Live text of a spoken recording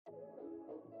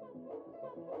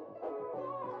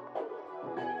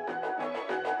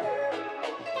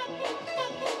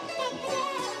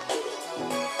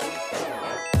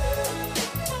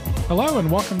Hello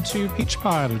and welcome to Peach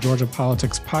Pod, a Georgia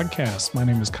politics podcast. My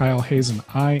name is Kyle Hayes and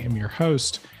I am your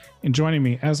host. And joining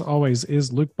me, as always,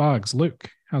 is Luke Boggs. Luke,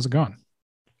 how's it going?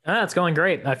 It's going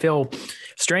great. I feel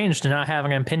strange to not have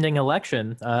an impending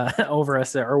election over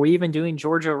us. Are we even doing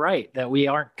Georgia right that we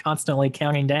aren't constantly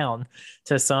counting down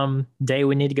to some day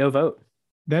we need to go vote?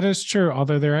 That is true,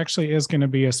 although there actually is going to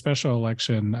be a special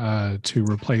election to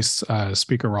replace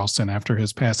Speaker Ralston after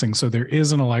his passing. So there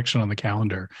is an election on the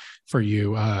calendar for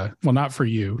you. Well, not for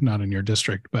you, not in your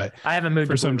district, but I haven't moved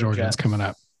for some Georgians coming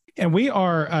up. And we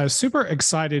are super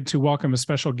excited to welcome a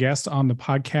special guest on the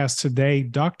podcast today,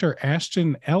 Dr.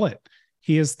 Ashton Ellett.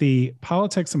 He is the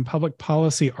Politics and Public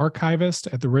Policy Archivist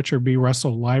at the Richard B.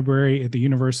 Russell Library at the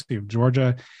University of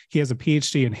Georgia. He has a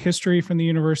PhD in history from the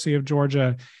University of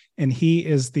Georgia, and he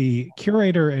is the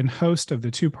curator and host of the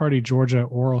Two-Party Georgia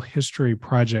Oral History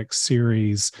Project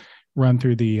series run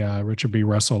through the Richard B.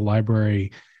 Russell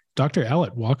Library. Dr.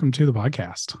 Ellett, welcome to the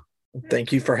podcast.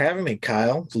 Thank you for having me,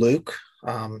 Kyle, Luke.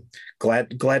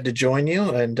 Glad to join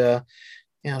you and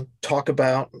talk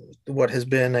about what has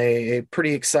been a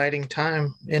pretty exciting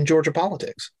time in Georgia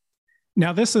politics.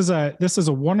 Now, this is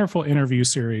a wonderful interview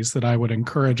series that I would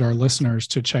encourage our listeners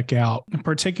to check out,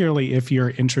 particularly if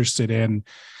you're interested in,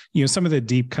 some of the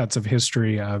deep cuts of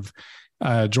history of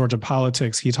Georgia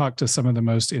politics. He talked to some of the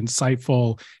most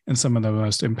insightful and some of the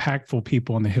most impactful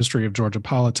people in the history of Georgia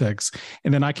politics.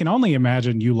 And then I can only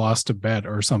imagine you lost a bet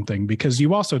or something, because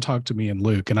you also talked to me and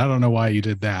Luke, and I don't know why you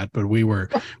did that, but we were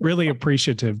really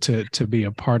appreciative to be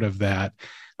a part of that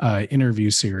interview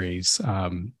series.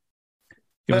 The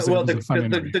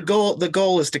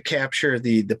goal is to capture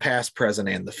the past, present,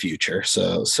 and the future.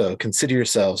 So consider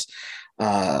yourselves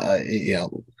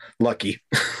lucky.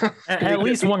 At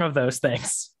least one of those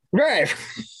things. Right.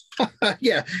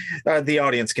 Yeah. The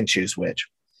audience can choose which.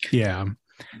 Yeah.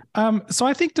 So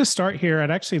I think to start here,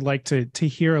 I'd actually like to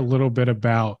hear a little bit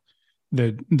about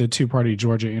the Two-Party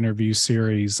Georgia interview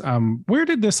series. Where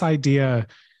did this idea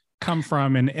come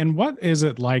from, and what is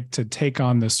it like to take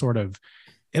on this sort of,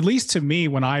 at least to me,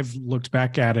 when I've looked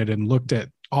back at it and looked at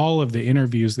all of the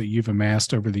interviews that you've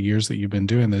amassed over the years that you've been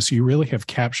doing this, you really have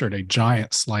captured a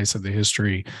giant slice of the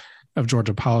history of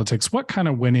Georgia politics. What kind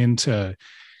of went into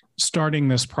starting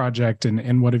this project,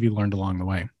 and what have you learned along the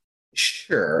way?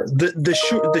 Sure.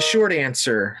 The short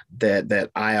answer that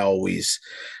I always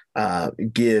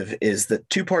give is that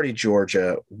Two-Party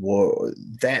Georgia,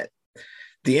 that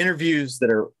the interviews that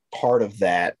are part of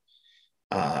that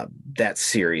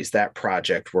series, that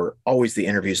project, were always the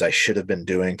interviews I should have been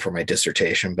doing for my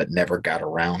dissertation, but never got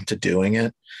around to doing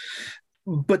it.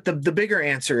 But the bigger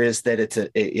answer is that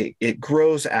it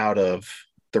grows out of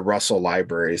the Russell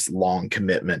Library's long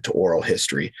commitment to oral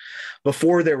history.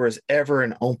 Before there was ever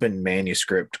an open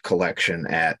manuscript collection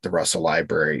at the Russell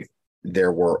Library,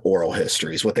 there were oral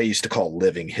histories, what they used to call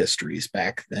living histories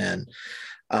back then,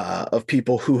 of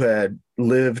people who had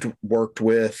lived, worked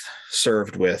with,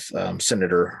 served with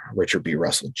Senator Richard B.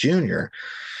 Russell Jr.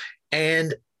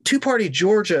 And Two-Party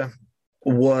Georgia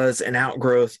was an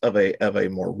outgrowth of a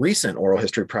more recent oral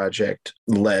history project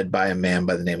led by a man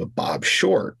by the name of Bob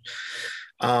Short.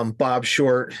 Bob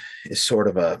Short is sort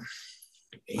of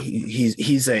he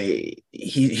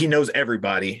knows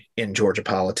everybody in Georgia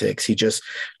politics. He just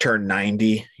turned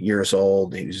 90 years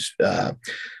old. He was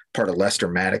part of Lester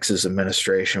Maddox's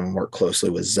administration, worked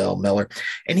closely with Zell Miller.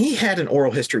 And he had an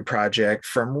oral history project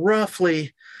from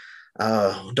roughly,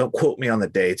 don't quote me on the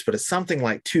dates, but it's something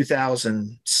like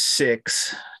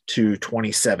 2006 to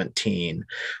 2017,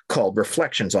 called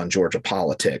Reflections on Georgia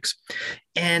Politics.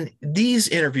 And these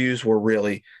interviews were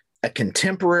really a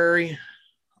contemporary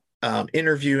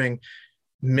interviewing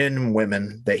men and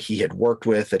women that he had worked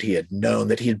with, that he had known,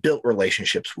 that he had built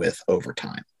relationships with over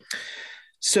time.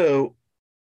 So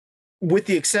with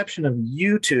the exception of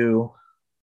you two,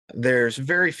 there's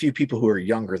very few people who are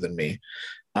younger than me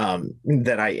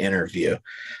that I interview.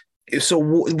 So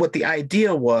what the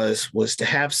idea was to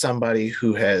have somebody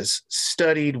who has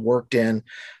studied, worked in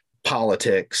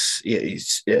politics,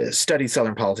 studied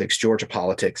Southern politics, Georgia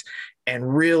politics,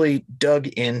 and really dug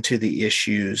into the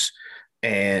issues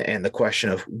and the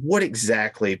question of what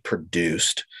exactly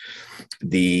produced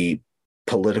the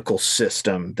political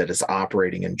system that is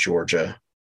operating in Georgia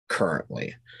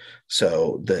currently.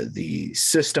 So the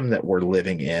system that we're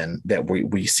living in, that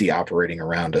we see operating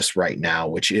around us right now,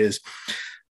 which is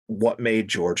what made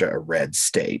Georgia a red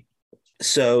state.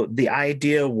 So the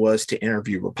idea was to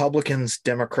interview Republicans,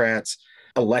 Democrats,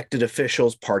 elected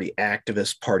officials, party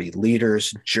activists, party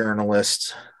leaders,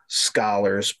 journalists,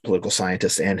 scholars, political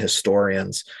scientists, and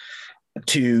historians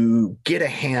to get a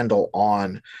handle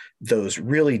on those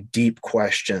really deep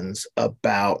questions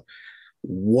about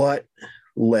what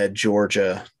led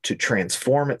Georgia to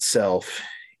transform itself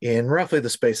in roughly the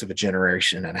space of a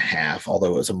generation and a half,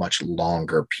 although it was a much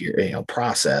longer period,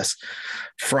 process,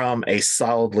 from a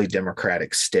solidly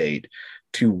Democratic state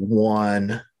to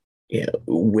one,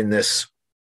 when this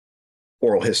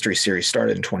oral history series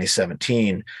started in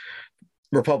 2017,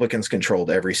 Republicans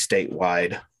controlled every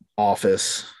statewide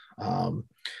office,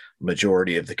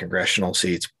 majority of the congressional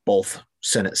seats, both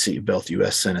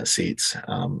U.S. Senate seats.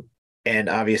 And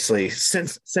obviously,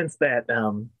 since that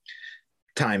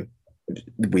time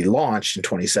we launched in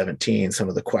 2017, some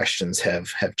of the questions have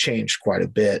changed quite a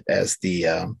bit as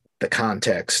the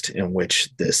context in which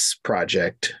this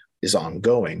project is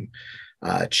ongoing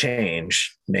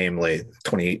changed, namely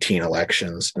 2018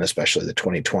 elections and especially the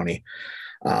 2020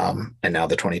 and now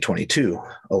the 2022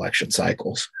 election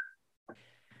cycles.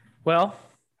 Well,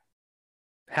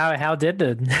 how did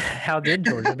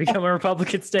Georgia become a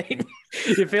Republican state?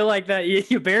 You feel like that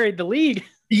you buried the lead.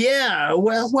 Yeah,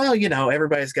 well,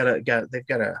 everybody's got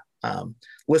to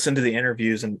listen to the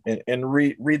interviews and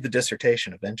read the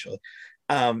dissertation eventually.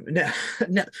 No,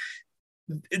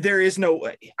 there is no.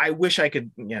 I wish I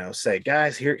could, say,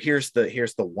 guys, here's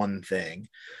the one thing,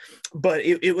 but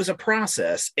it was a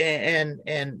process,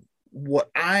 and what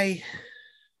I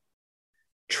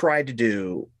tried to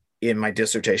do in my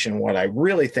dissertation, what I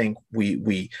really think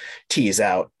we tease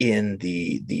out in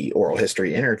the oral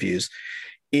history interviews,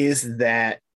 is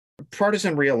that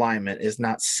partisan realignment is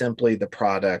not simply the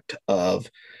product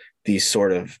of these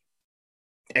sort of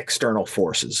external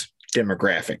forces,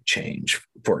 demographic change,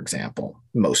 for example,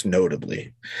 most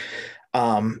notably.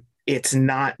 It's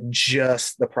not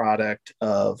just the product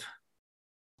of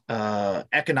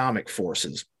economic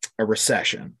forces, a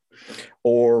recession,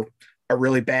 or a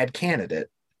really bad candidate,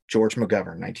 George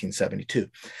McGovern, 1972.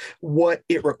 What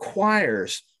it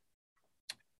requires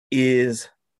is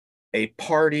a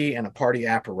party and a party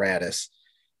apparatus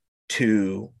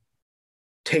to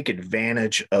take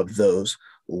advantage of those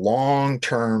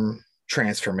long-term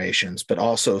transformations, but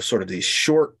also sort of these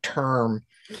short-term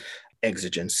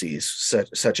exigencies,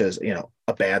 such as,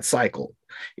 a bad cycle,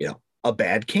 a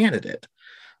bad candidate.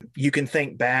 You can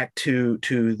think back to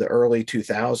the early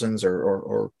 2000s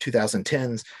or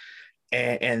 2010s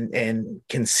and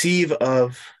conceive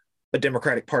of a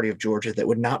Democratic Party of Georgia that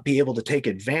would not be able to take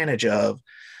advantage of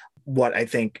what I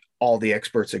think all the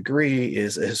experts agree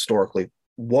is a historically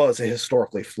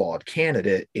flawed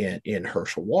candidate in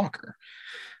Herschel Walker.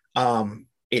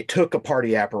 It took a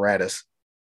party apparatus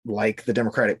like the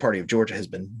Democratic Party of Georgia has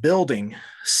been building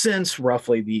since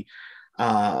roughly the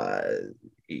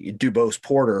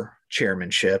Dubose-Porter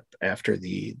chairmanship after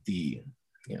the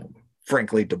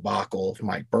frankly debacle of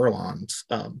Mike Burlon's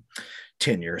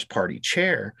tenure as party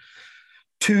chair,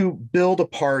 to build a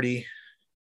party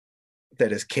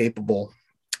that is capable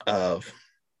of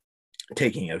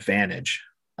taking advantage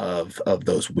of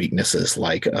those weaknesses,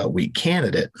 like a weak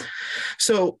candidate.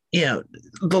 So,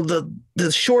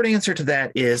 the short answer to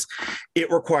that is it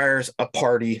requires a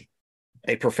party,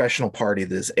 a professional party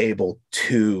that is able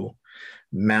to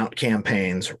mount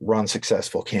campaigns, run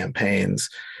successful campaigns,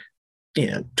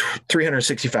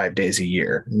 365 days a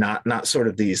year, not sort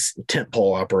of these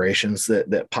tentpole operations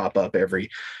that pop up every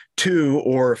 2,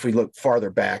 or if we look farther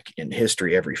back in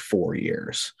history, every 4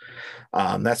 years.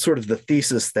 That's sort of the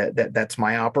thesis that's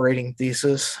my operating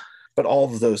thesis, but all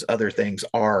of those other things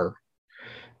are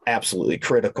absolutely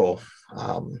critical,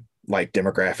 like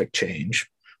demographic change,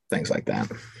 things like that.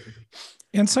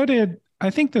 And so I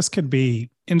think this could be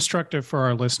instructive for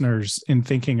our listeners in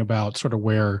thinking about sort of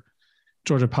where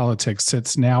Georgia politics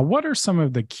sits now. What are some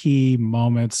of the key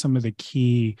moments, some of the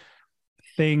key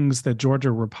things that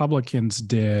Georgia Republicans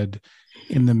did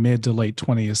in the mid to late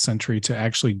 20th century to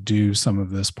actually do some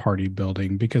of this party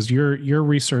building? Because your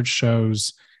research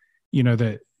shows,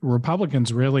 that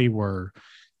Republicans really were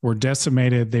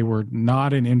decimated. They were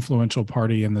not an influential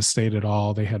party in the state at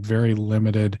all. They had very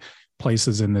limited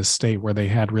places in this state where they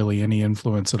had really any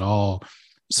influence at all.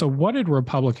 So what did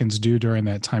Republicans do during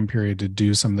that time period to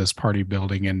do some of this party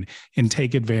building and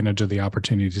take advantage of the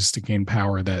opportunities to gain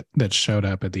power that showed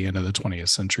up at the end of the 20th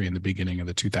century and the beginning of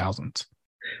the 2000s?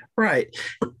 Right.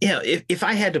 If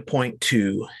I had to point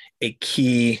to a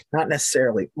key, not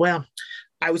necessarily, well,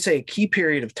 I would say a key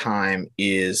period of time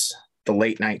is the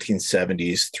late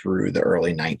 1970s through the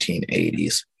early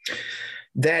 1980s.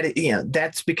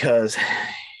 That's because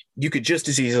you could just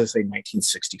as easily say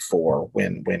 1964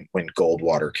 when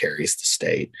Goldwater carries the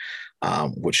state,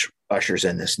 which ushers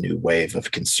in this new wave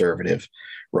of conservative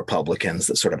Republicans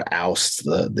that sort of ousts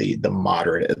the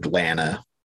moderate Atlanta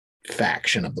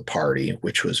faction of the party,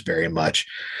 which was very much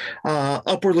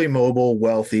upwardly mobile,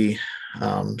 wealthy,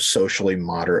 socially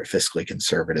moderate, fiscally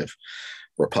conservative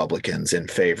Republicans in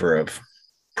favor of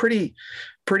pretty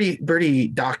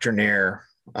doctrinaire,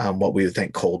 what we would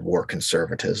think Cold War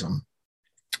conservatism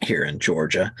here in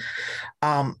Georgia.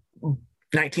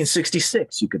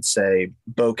 1966, you could say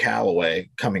Bo Calloway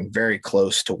coming very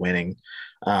close to winning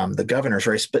the governor's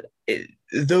race, but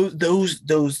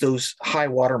those high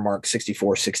water marks,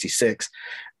 64, 66,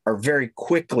 are very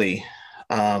quickly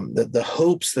the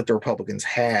hopes that the Republicans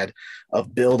had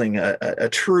of building a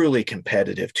truly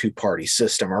competitive two-party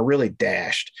system are really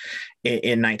dashed.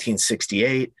 In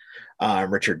 1968,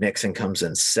 Richard Nixon comes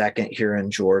in second here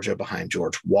in Georgia behind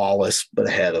George Wallace, but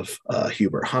ahead of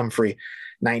Hubert Humphrey.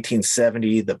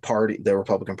 1970, the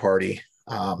Republican Party,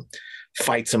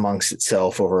 fights amongst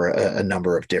itself over a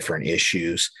number of different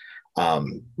issues.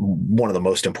 One of the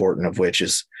most important of which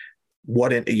is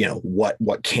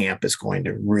what camp is going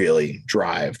to really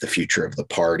drive the future of the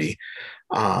party.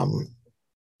 And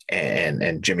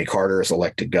Jimmy Carter is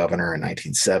elected governor in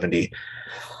 1970.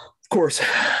 Of course,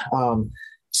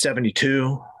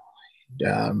 72,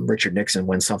 Richard Nixon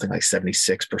wins something like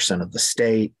 76% of the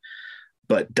state,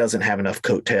 but doesn't have enough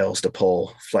coattails to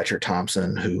pull Fletcher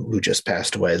Thompson, who just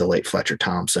passed away, the late Fletcher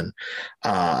Thompson,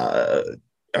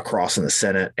 across in the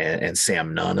Senate, and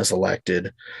Sam Nunn is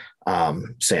elected.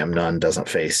 Sam Nunn doesn't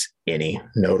face any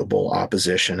notable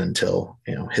opposition until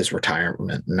his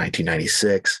retirement in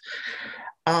 1996.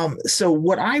 So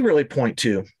what I really point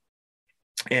to,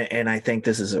 and I think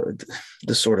this is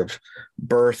the sort of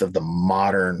birth of the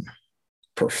modern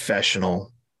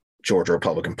professional Georgia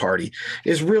Republican Party,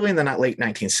 is really in the late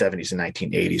 1970s and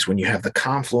 1980s, when you have the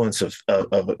confluence of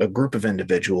a group of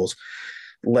individuals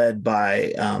led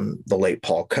by the late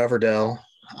Paul Coverdell,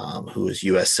 who was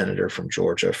U.S. Senator from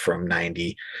Georgia from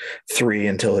 93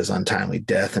 until his untimely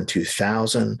death in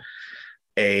 2000,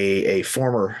 a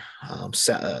former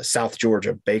South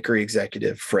Georgia bakery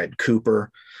executive, Fred Cooper,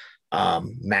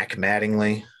 Mac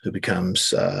Mattingly, who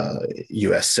becomes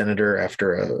U.S. Senator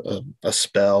after a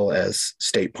spell as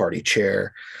state party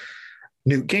chair,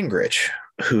 Newt Gingrich,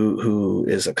 who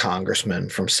is a congressman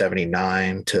from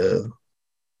 79 to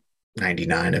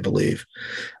 99, I believe,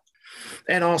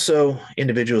 and also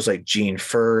individuals like Gene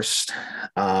First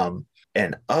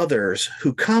and others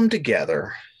who come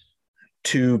together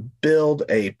to build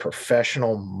a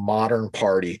professional modern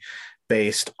party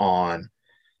based on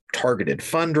targeted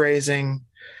fundraising,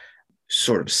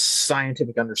 sort of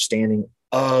scientific understanding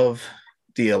of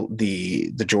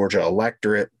the Georgia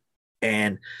electorate,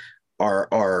 and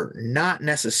are not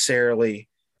necessarily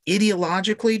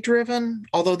ideologically driven,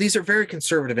 although these are very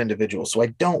conservative individuals. So I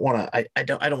don't want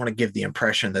to give the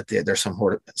impression that there's some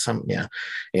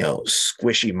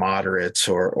squishy moderates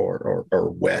or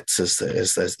wets, as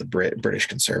the British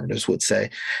conservatives would say.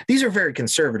 These are very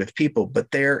conservative people, but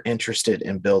they're interested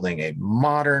in building a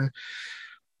modern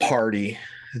party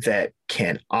that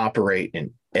can operate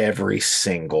in every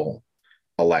single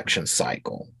election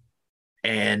cycle.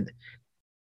 And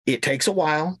it takes a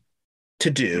while to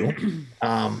do,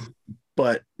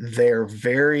 but they're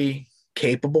very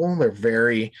capable. They're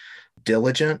very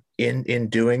diligent in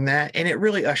doing that. And it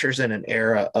really ushers in an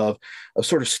era of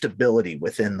sort of stability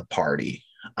within the party.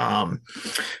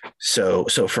 So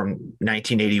from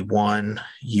 1981,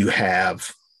 you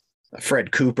have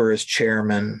Fred Cooper as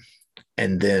chairman,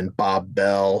 and then Bob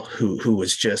Bell, who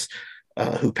was just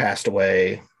who passed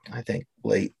away, I think,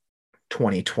 late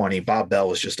 2020. Bob Bell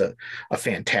was just a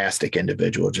fantastic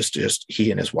individual. Just he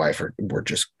and his wife were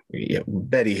just,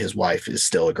 Betty, his wife, is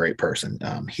still a great person.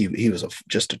 He was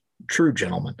just a true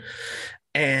gentleman.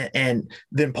 And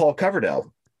then Paul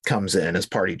Coverdell comes in as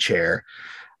party chair.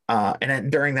 And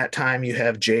during that time, you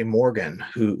have Jay Morgan,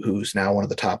 who's now one of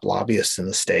the top lobbyists in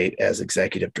the state as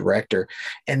executive director.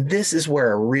 And this is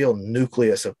where a real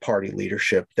nucleus of party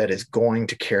leadership that is going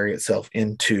to carry itself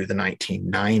into the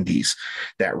 1990s,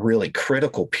 that really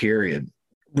critical period,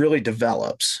 really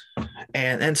develops.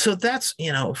 And so that's,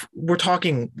 we're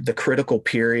talking the critical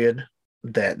period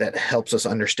that helps us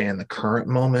understand the current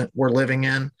moment we're living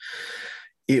in.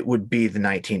 It would be the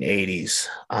 1980s.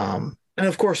 And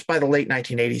of course, by the late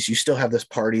 1980s, you still have this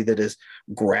party that is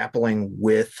grappling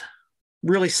with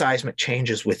really seismic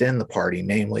changes within the party,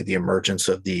 namely the emergence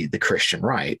of the Christian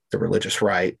right, the religious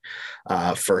right,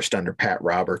 first under Pat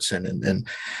Robertson and then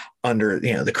under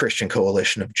the Christian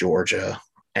Coalition of Georgia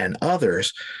and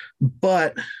others.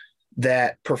 But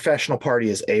that professional party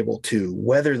is able to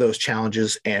weather those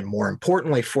challenges, and more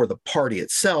importantly for the party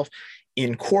itself,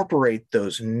 incorporate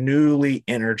those newly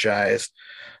energized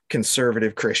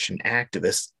conservative Christian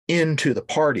activists into the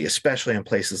party, especially in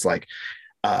places like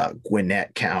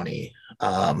Gwinnett County,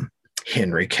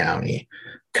 Henry County,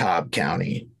 Cobb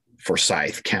County,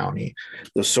 Forsyth County,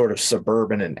 those sort of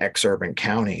suburban and exurban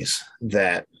counties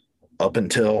that up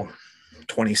until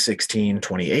 2016,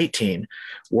 2018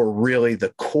 were really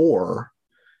the core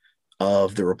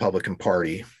of the Republican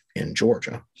Party in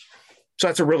Georgia. So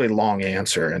that's a really long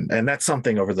answer. And that's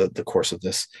something over the course of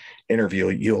this interview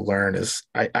you'll learn is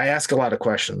I ask a lot of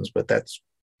questions, but that's,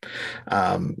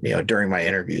 during my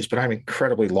interviews, but I'm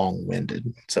incredibly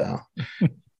long-winded. So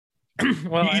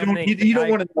well, you don't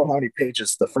want to know how many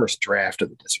pages the first draft of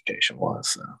the dissertation was.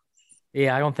 So.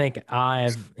 Yeah, I don't think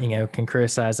can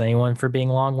criticize anyone for being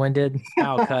long-winded.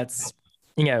 Kyle cuts,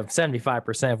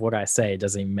 75% of what I say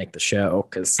doesn't even make the show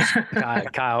because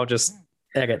Kyle just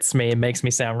edits me and makes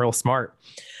me sound real smart.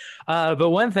 But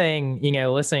one thing,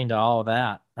 listening to all of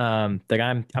that, that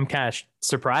I'm kind of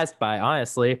surprised by,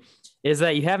 honestly, is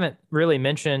that you haven't really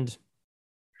mentioned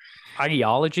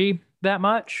ideology that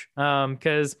much.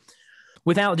 Because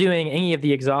without doing any of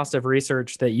the exhaustive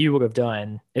research that you would have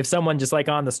done, if someone just like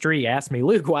on the street asked me,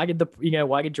 Luke, why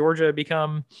did Georgia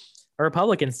become a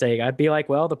Republican state? I'd be like,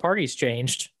 well, the party's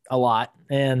changed a lot.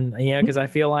 And, because I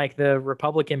feel like the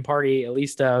Republican Party, at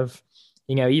least of,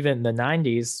 even the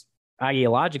 90s,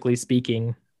 ideologically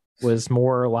speaking, was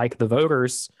more like the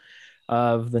voters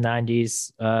of the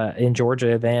 90s in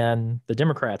Georgia than the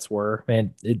Democrats were.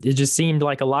 And it just seemed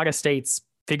like a lot of states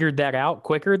figured that out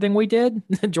quicker than we did.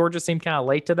 Georgia seemed kind of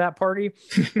late to that party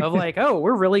of like, oh,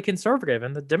 we're really conservative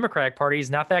and the Democratic Party is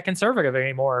not that conservative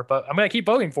anymore, but I'm going to keep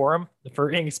voting for them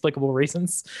for inexplicable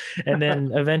reasons. And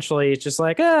then eventually it's just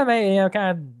like, kind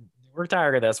of, we're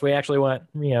tired of this. We actually want,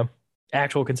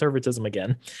 actual conservatism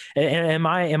again. And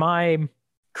am I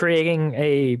creating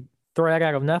a thread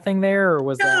out of nothing there, or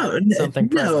was that something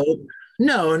present?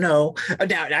 No. Now,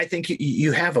 I think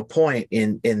you have a point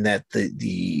in that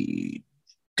the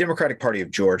Democratic Party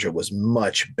of Georgia was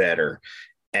much better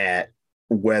at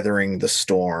weathering the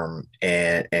storm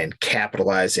and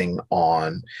capitalizing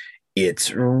on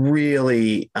its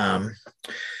really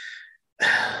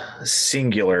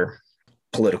singular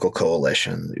political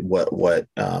coalition. What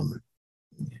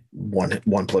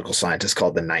one political scientist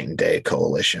called the night and day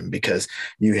coalition, because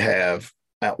you have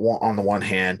on the one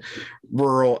hand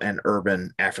rural and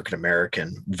urban African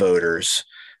American voters,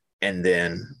 and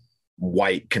then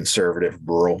white conservative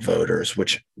rural voters,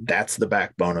 which that's the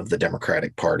backbone of the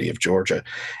Democratic Party of Georgia.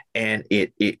 And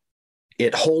it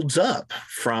holds up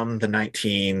from the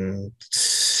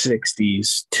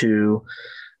 1960s to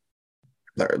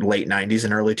the late 90s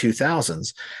and early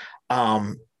 2000s.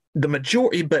 The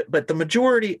majority, but the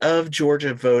majority of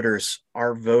Georgia voters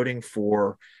are voting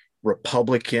for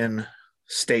Republican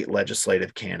state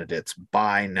legislative candidates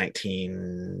by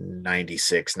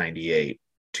 1996, 98,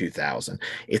 2000.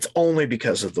 It's only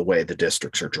because of the way the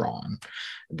districts are drawn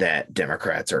that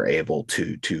Democrats are able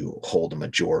to hold a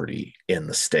majority in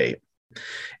the state.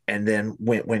 And then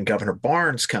when Governor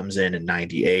Barnes comes in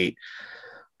 98,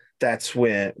 that's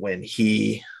when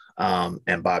he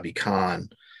and Bobby Kahn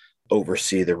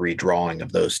oversee the redrawing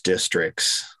of those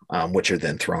districts, which are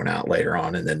then thrown out later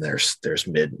on. And then there's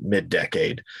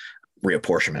mid-decade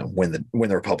reapportionment when the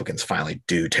Republicans finally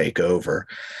do take over.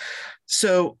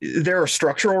 So there are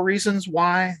structural reasons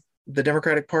why the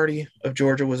Democratic Party of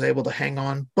Georgia was able to hang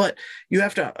on, but you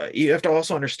have to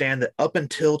also understand that up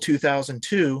until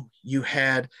 2002, you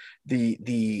had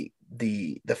the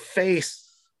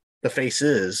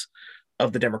faces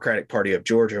of the Democratic Party of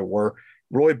Georgia were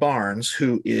Roy Barnes,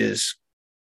 who is,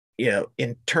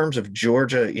 in terms of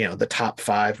Georgia, the top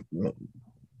 5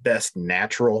 best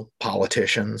natural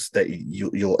politicians that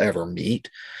you'll ever meet.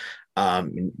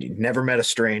 Never met a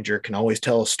stranger, can always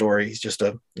tell a story. He's just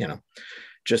a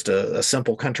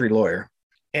simple country lawyer.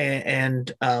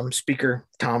 And Speaker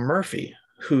Tom Murphy,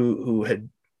 who had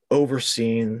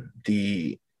overseen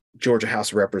the Georgia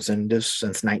House of Representatives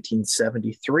since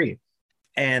 1973.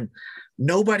 And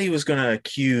nobody was going to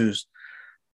accuse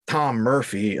Tom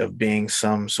Murphy of being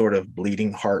some sort of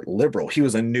bleeding heart liberal. He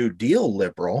was a New Deal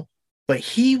liberal,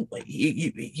 but you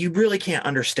really can't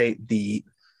understate the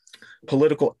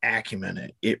political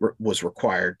acumen it was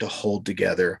required to hold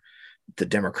together the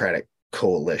Democratic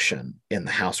coalition in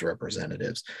the House of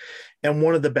Representatives. And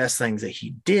one of the best things that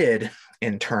he did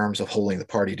in terms of holding the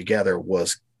party together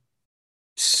was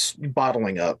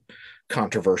bottling up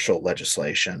controversial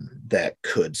legislation that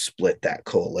could split that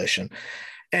coalition.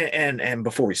 And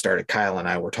before we started, Kyle and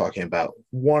I were talking about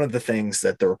one of the things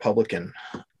that the Republican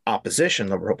opposition,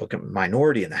 the Republican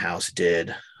minority in the House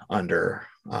did under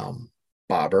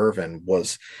Bob Irvin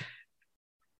was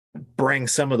bring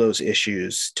some of those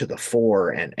issues to the fore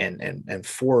and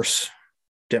force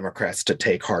Democrats to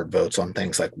take hard votes on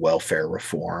things like welfare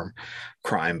reform,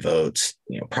 crime votes,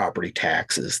 property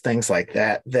taxes, things like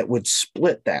that, that would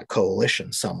split that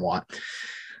coalition somewhat.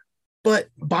 But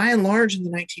by and large, in the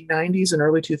 1990s and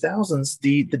early 2000s,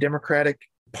 the Democratic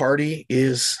Party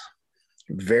is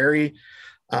very,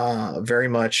 very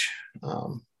much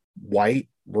white,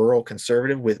 rural,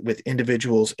 conservative, with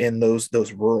individuals in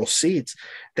those rural seats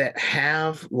that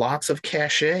have lots of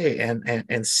cachet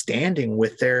and standing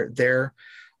with their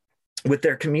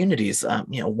communities.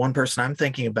 One person I'm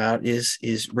thinking about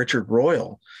is Richard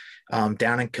Royal,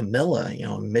 down in Camilla,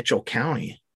 Mitchell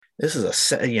County. This is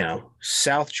a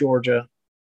South Georgia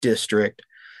district.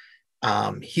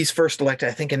 He's first elected,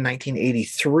 I think, in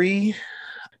 1983,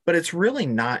 but it's really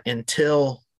not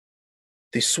until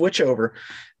the switchover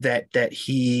that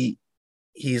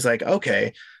he's like,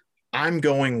 okay, I'm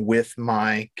going with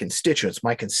my constituents.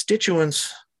 My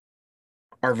constituents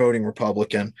are voting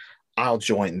Republican. I'll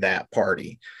join that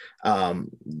party.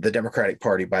 The Democratic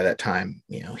Party by that time,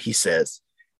 he says,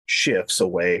 shifts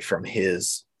away from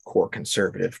his core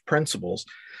conservative principles.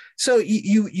 So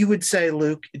you would say,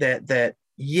 Luke, that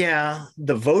yeah,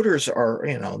 the voters are,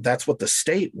 that's what the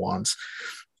state wants.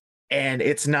 And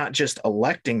it's not just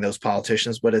electing those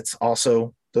politicians, but it's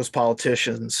also those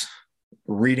politicians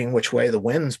reading which way the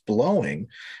wind's blowing.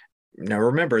 Now,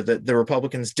 remember that the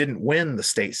Republicans didn't win the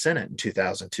state Senate in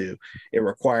 2002. It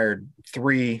required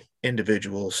 3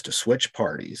 individuals to switch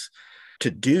parties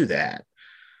to do that.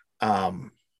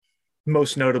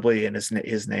 Most notably, and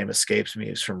his name escapes me,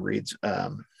 is from Reed's.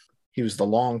 He was the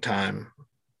longtime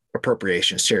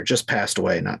appropriations chair, just passed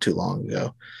away not too long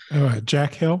ago.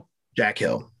 Jack Hill? Jack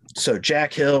Hill. So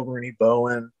Jack Hill, Rooney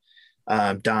Bowen,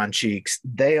 Don Cheeks,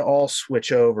 they all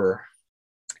switch over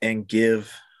and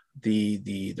give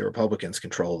the Republicans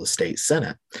control of the state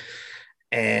Senate.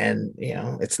 And,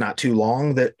 it's not too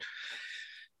long that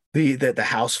the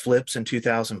House flips in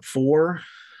 2004.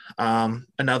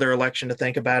 Another election to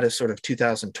think about is sort of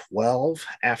 2012,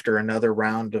 after another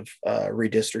round of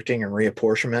redistricting and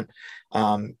reapportionment.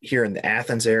 Here in the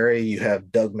Athens area, you have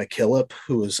Doug McKillop,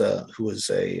 who was a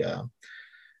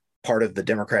part of the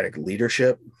Democratic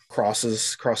leadership,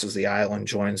 crosses the aisle and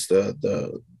joins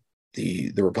the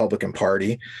Republican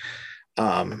Party.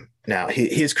 Now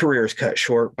his career is cut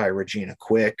short by Regina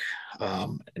Quick,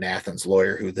 an Athens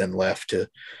lawyer who then left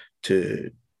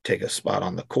to take a spot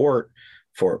on the court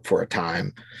for a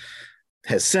time.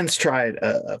 Has since tried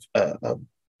a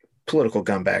political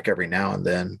comeback every now and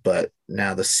then, but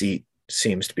now the seat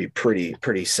seems to be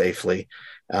pretty safely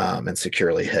and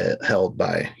securely held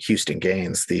by Houston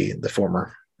Gaines, the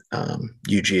former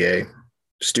UGA,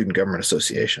 Student Government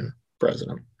Association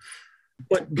president.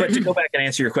 But to go back and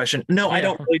answer your question, no, yeah. I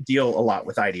don't really deal a lot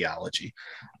with ideology.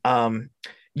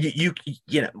 You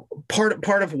know,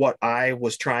 part of what I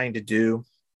was trying to do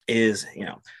is,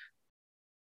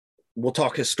 we'll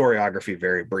talk historiography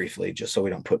very briefly, just so we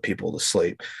don't put people to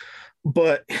sleep.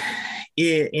 But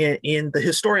in the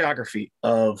historiography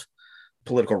of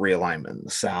political realignment in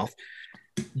the South,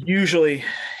 usually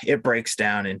it breaks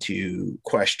down into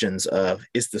questions of,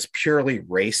 is this purely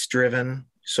race-driven,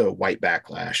 so white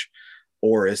backlash,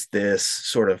 or is this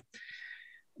sort of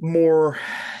more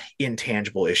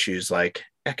intangible issues like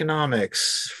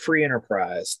economics, free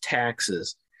enterprise,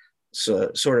 taxes?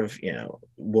 So sort of,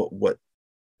 what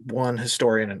one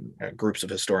historian and groups of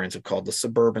historians have called the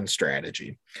suburban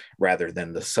strategy, rather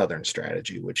than the Southern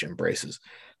strategy, which embraces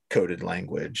coded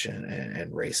language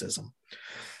and racism.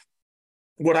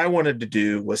 What I wanted to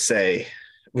do was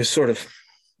sort of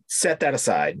set that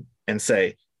aside and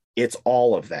say, it's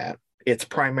all of that. It's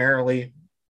primarily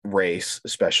race,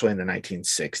 especially in the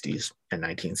 1960s and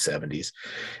 1970s.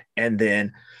 And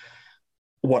then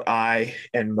what I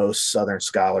and most Southern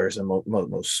scholars and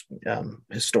most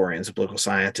historians and political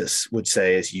scientists would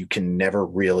say is, you can never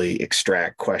really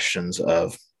extract questions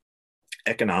of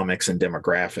economics and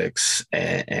demographics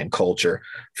and culture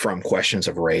from questions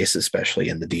of race, especially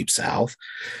in the Deep South,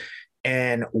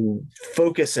 and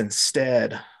focus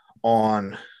instead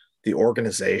on the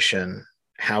organization,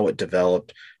 how it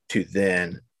developed to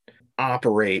then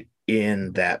operate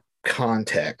in that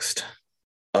context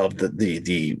of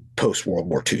the post-World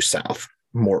War II South,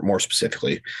 more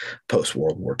specifically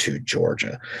post-World War II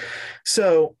Georgia.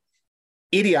 So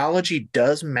ideology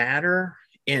does matter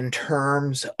in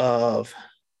terms of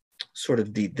sort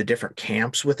of the different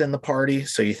camps within the party.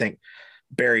 So you think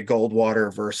Barry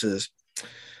Goldwater versus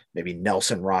maybe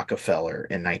Nelson Rockefeller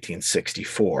in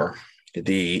 1964.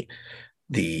 The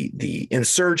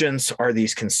insurgents are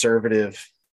these conservative,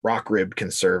 rock-ribbed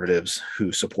conservatives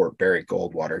who support Barry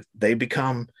Goldwater. They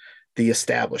become the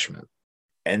establishment.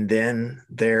 And then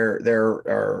there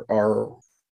are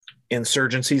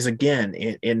insurgencies again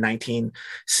in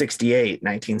 1968,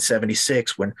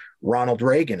 1976, when Ronald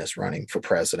Reagan is running for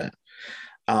president.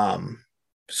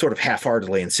 Sort of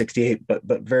half-heartedly in 68,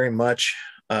 but very much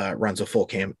runs a full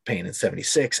campaign in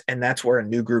 76. And that's where a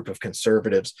new group of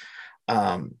conservatives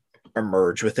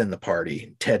emerge within the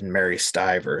party. Ted and Mary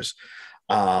Stivers,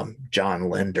 John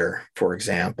Linder, for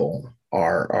example,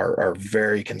 are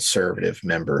very conservative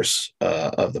members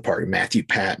of the party. Matthew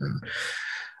Patton,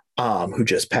 who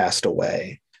just passed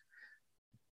away.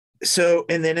 So,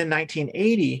 and then in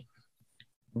 1980,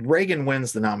 Reagan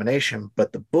wins the nomination,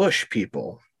 but the Bush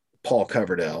people, Paul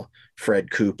Coverdell,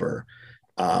 Fred Cooper,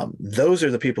 those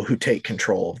are the people who take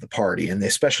control of the party. And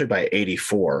especially by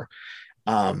 84,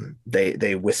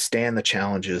 they withstand the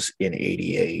challenges in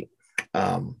 88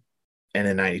 and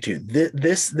in 92.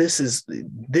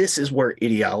 This is where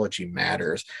ideology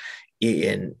matters,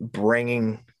 in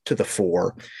bringing to the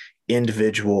fore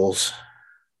individuals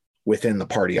within the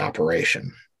party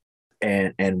operation,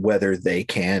 and whether they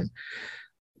can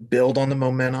build on the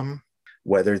momentum,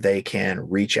 whether they can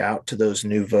reach out to those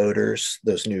new voters,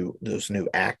 those new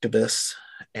activists,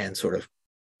 and sort of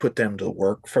put them to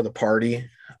work for the party.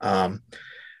 I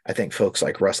think folks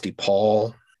like Rusty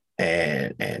Paul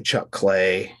and Chuck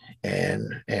Clay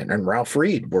and Ralph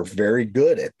Reed were very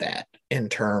good at that in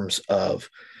terms of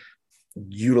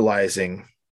utilizing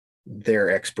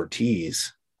their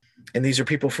expertise. And these are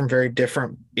people from very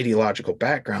different ideological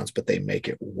backgrounds, but they make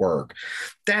it work.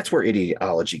 That's where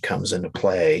ideology comes into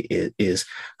play, is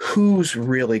who's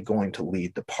really going to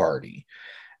lead the party.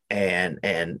 And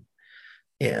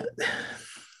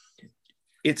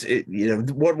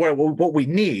what we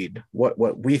need,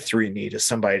 what we three need, is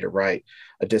somebody to write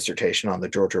a dissertation on the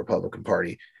Georgia Republican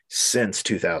Party since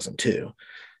 2002.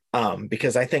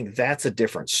 Because I think that's a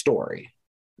different story.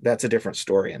 That's a different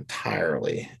story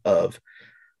entirely. Of,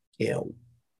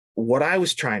 what I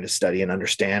was trying to study and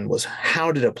understand was,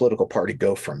 how did a political party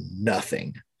go from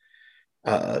nothing,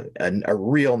 a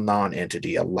real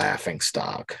non-entity, a laughing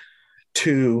stock,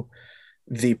 to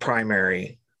the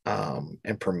primary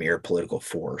and premier political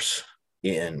force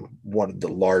in one of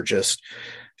the largest,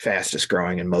 fastest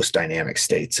growing, and most dynamic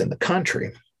states in the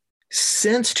country.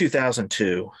 Since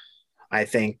 2002, I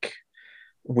think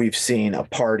we've seen a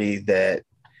party that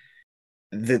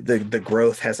the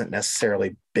growth hasn't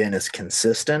necessarily been as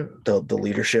consistent. The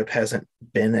leadership hasn't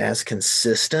been as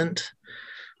consistent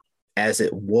as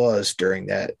it was during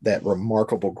that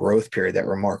remarkable growth period, that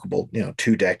remarkable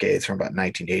 2 decades from about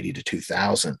 1980 to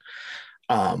 2000,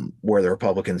 where the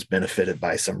Republicans benefited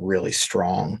by some really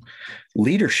strong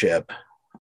leadership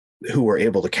who were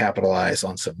able to capitalize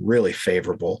on some really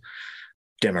favorable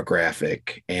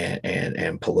demographic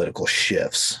and political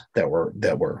shifts that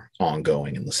were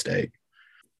ongoing in the state.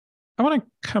 I want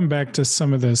to come back to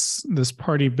some of this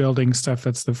party building stuff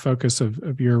that's the focus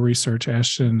of your research,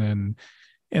 Ashton.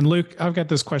 And Luke, I've got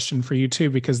this question for you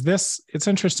too, because it's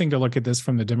interesting to look at this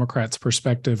from the Democrats'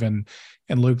 perspective. And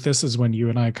Luke, this is when you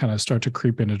and I kind of start to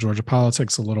creep into Georgia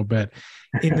politics a little bit.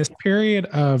 In this period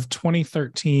of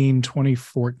 2013,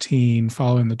 2014,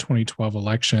 following the 2012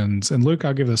 elections, and Luke,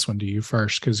 I'll give this one to you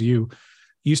first, because you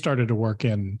started to work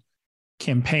in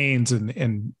campaigns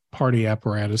and party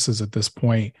apparatuses at this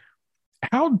point.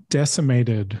 How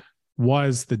decimated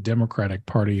was the Democratic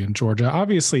Party in Georgia?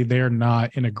 Obviously, they're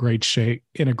not in a great shape,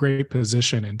 in a great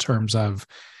position in terms of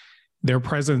their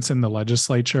presence in the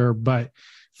legislature, but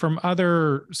from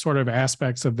other sort of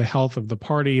aspects of the health of the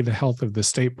party, the health of the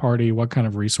state party, what kind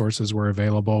of resources were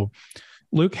available?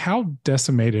 Luke, how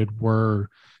decimated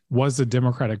was the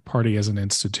Democratic Party as an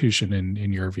institution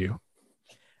in your view?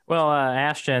 Well,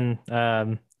 Ashton,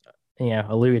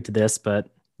 alluded to this, but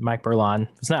Mike Burlon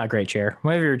is not a great chair.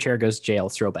 Whenever your chair goes to jail,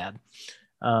 it's real bad.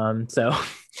 So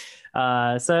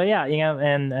yeah,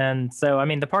 and so, I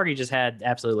mean, the party just had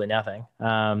absolutely nothing.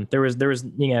 There was,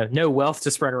 no wealth to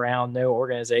spread around, no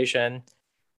organization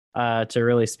to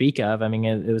really speak of. I mean,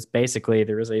 it was basically,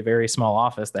 there was a very small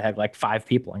office that had like 5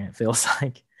 people in it, feels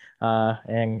like,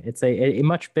 and it's a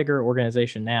much bigger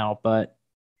organization now, but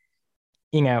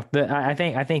I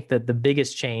think that the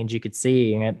biggest change you could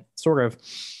see, and it sort of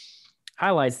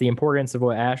highlights the importance of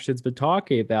what Ashton's been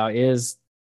talking about, is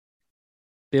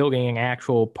building an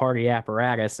actual party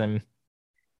apparatus. And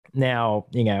now,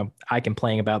 I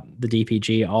complain about the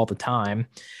DPG all the time.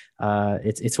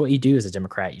 It's what you do as a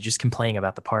Democrat. You just complain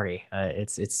about the party.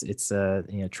 It's a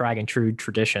tried and true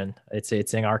tradition. It's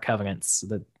in our covenants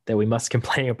that we must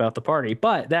complain about the party.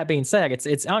 But that being said,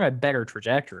 it's on a better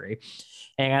trajectory.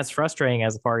 And as frustrating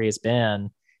as the party has been,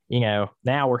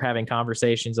 now we're having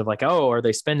conversations of like, oh, are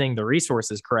they spending the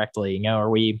resources correctly? Are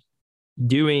we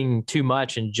doing too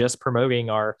much and just promoting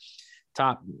our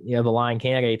top, the line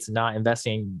candidates and not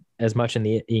investing as much in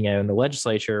the, in the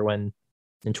legislature? When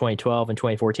in 2012 and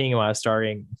 2014, when I was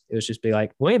starting, it was just be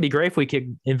like, well, it'd be great if we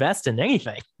could invest in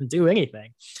anything, do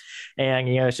anything. And,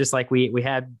 it's just like we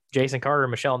had Jason Carter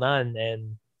and Michelle Nunn,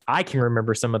 and I can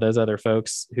remember some of those other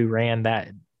folks who ran that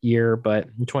year, but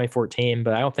in 2014,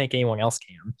 but I don't think anyone else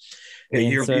can.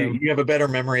 You have a better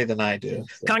memory than I do.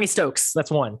 So. Connie Stokes,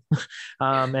 that's one.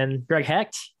 And Greg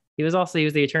Hecht, he was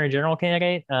the attorney general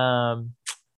candidate. I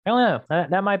don't know.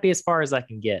 That might be as far as I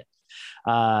can get.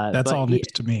 That's all news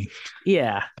to me.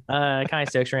 Yeah. Connie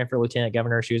Stokes ran for lieutenant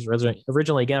governor. She was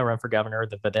originally going to run for governor,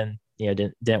 but then,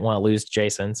 didn't want to lose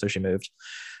Jason. So she moved.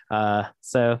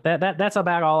 So that's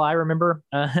about all I remember.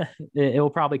 It will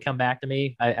probably come back to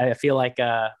me. I feel like,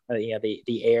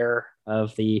 the heir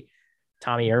of the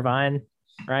Tommy Irvine,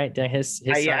 right? His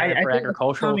son for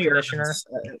agricultural commissioner.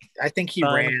 I think he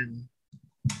ran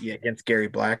against Gary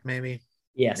Black, maybe.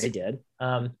 Yes, he did.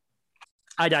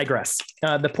 I digress.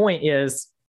 The point is,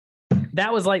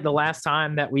 that was like the last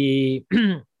time that we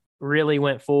really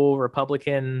went full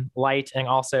Republican light. And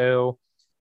also,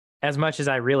 as much as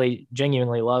I really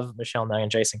genuinely love Michelle Nunn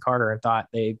and Jason Carter and thought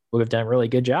they would have done really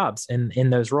good jobs in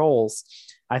those roles,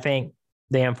 I think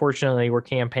they unfortunately were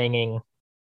campaigning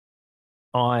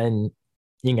on,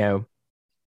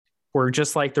 we're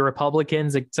just like the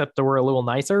Republicans, except that we're a little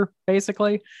nicer,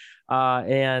 basically.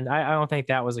 And I don't think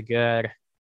that was a good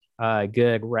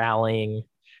rallying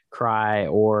cry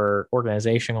or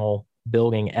organizational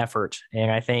building effort.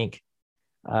 And I think,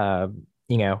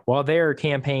 while their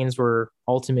campaigns were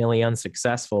ultimately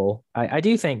unsuccessful, I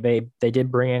do think they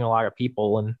did bring in a lot of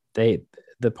people, and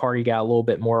the party got a little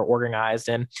bit more organized.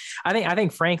 And I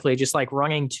think frankly, just like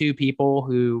running two people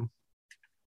who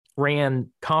ran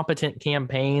competent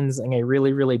campaigns in a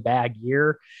really, really bad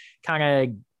year kind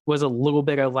of was a little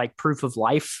bit of like proof of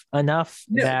life enough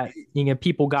that,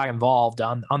 people got involved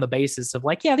on the basis of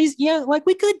like, like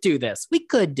we could do this. We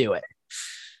could do it.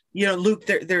 Luke,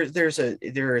 there's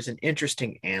an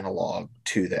interesting analog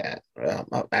to that.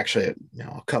 Actually,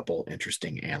 a couple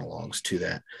interesting analogs to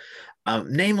that.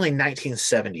 Namely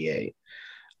 1978,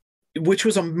 which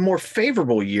was a more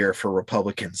favorable year for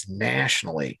Republicans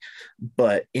nationally.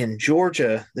 But in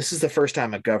Georgia, this is the first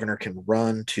time a governor can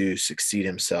run to succeed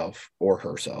himself or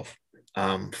herself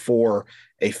for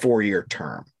a 4-year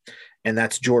term. And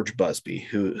that's George Busby,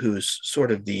 who's sort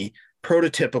of the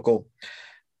prototypical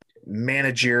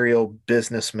managerial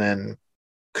businessman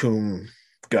cum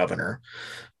governor.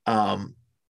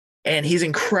 And he's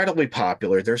incredibly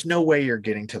popular. There's no way you're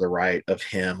getting to the right of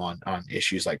him on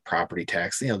issues like property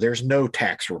tax. There's no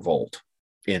tax revolt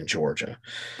in Georgia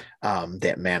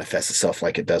that manifests itself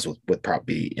like it does with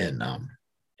property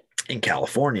in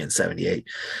California in 78.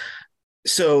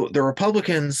 So the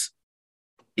Republicans,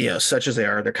 such as they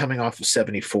are, they're coming off of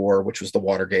 74, which was the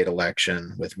Watergate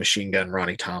election with Machine Gun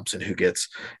Ronnie Thompson, who gets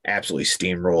absolutely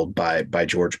steamrolled by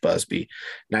George Busby.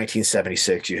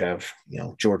 1976, you have,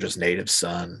 Georgia's native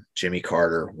son, Jimmy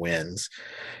Carter, wins,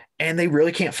 and they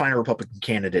really can't find a Republican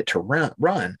candidate to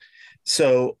run.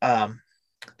 So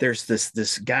there's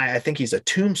this guy, I think he's a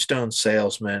tombstone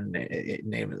salesman,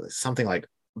 named something like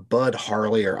Bud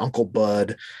Harley or Uncle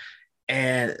Bud.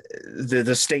 And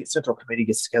the state central committee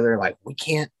gets together like, we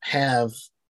can't have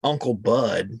Uncle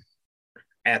Bud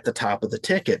at the top of the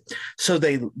ticket. So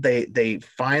they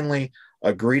finally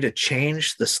agree to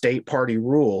change the state party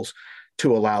rules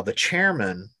to allow the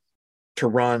chairman to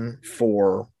run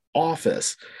for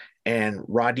office. And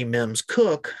Rodney Mims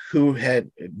Cook, who had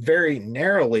very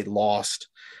narrowly lost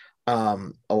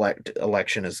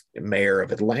election as mayor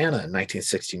of Atlanta in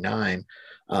 1969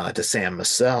 to Sam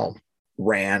Massell,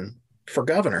 ran for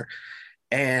governor.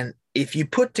 And if you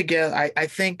put together, I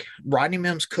think Rodney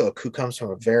Mims Cook, who comes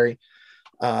from a very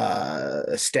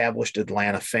established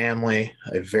Atlanta family,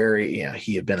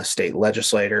 he had been a state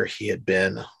legislator, he had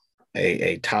been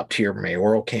a top tier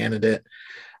mayoral candidate,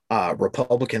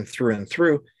 Republican through and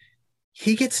through.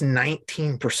 He gets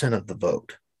 19% of the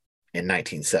vote in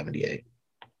 1978.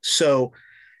 So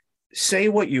say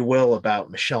what you will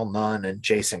about Michelle Nunn and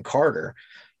Jason Carter,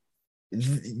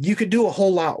 you could do a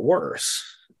whole lot worse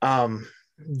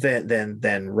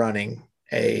than running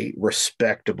a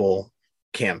respectable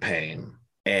campaign.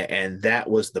 And that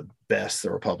was the best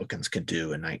the Republicans could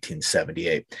do in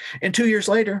 1978. And 2 years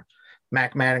later,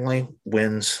 Mac Mattingly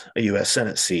wins a U.S.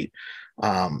 Senate seat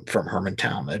from Herman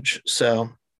Talmadge. So,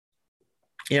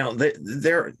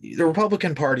 the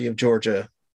Republican Party of Georgia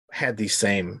had these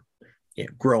same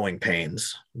growing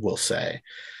pains, we'll say.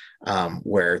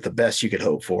 where the best you could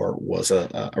hope for was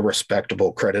a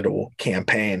respectable, creditable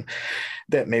campaign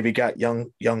that maybe got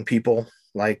young people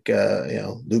like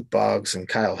Luke Boggs and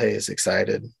Kyle Hayes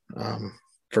excited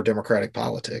for Democratic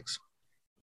politics,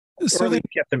 So or at least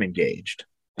kept them engaged.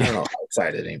 I don't know how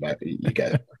excited anybody you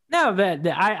guys. No, but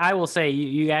I will say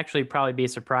you actually probably be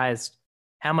surprised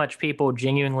how much people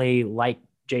genuinely like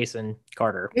Jason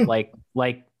Carter. Like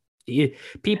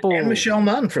people And Michelle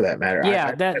Nunn, for that matter.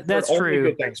 Yeah, that's true.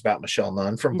 Good things about Michelle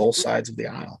Nunn from both sides of the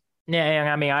aisle. Yeah, and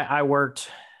I mean, I worked,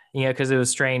 because it was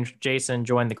strange. Jason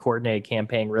joined the coordinated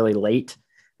campaign really late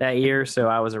that year, so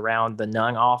I was around the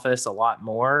Nunn office a lot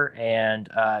more, and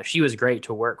she was great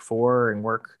to work for and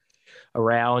work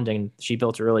around, and she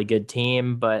built a really good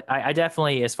team. But I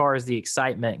definitely, as far as the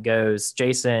excitement goes,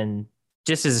 Jason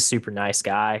just is a super nice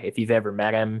guy. If you've ever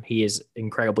met him, he is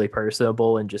incredibly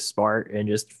personable and just smart, and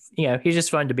just, he's just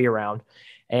fun to be around.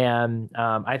 And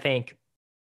I think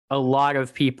a lot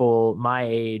of people my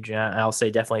age, and I'll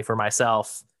say definitely for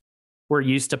myself, we're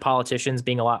used to politicians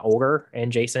being a lot older,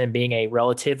 and Jason being a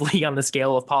relatively on the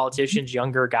scale of politicians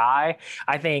younger guy,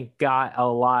 I think got a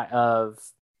lot of,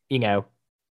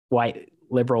 white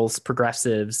liberals,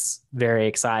 progressives very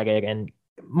excited and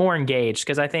more engaged.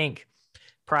 Because I think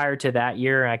prior to that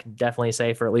year, I can definitely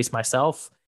say for at least myself,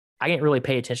 I didn't really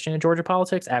pay attention to Georgia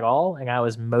politics at all. And I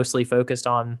was mostly focused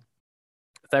on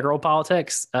federal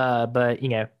politics. But,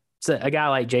 so a guy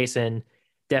like Jason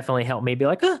definitely helped me be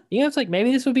like, it's like,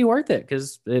 maybe this would be worth it,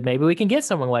 because maybe we can get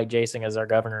someone like Jason as our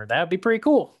governor. That would be pretty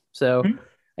cool. So,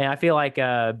 and I feel like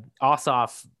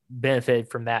Ossoff benefited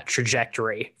from that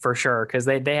trajectory for sure, because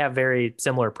they have very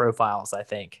similar profiles, I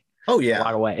think. Oh, yeah. In a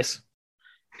lot of ways.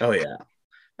 Oh, yeah.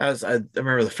 I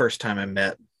remember the first time I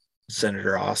met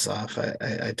Senator Ossoff,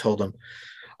 I told him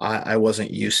I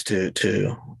wasn't used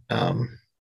to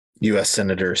U.S.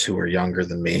 senators who were younger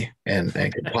than me and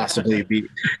could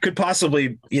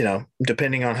possibly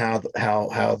depending on how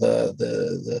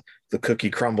the cookie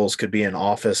crumbles, could be in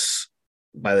office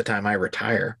by the time I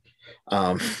retire,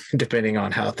 depending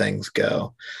on how things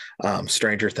go.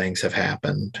 Stranger things have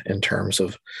happened in terms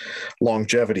of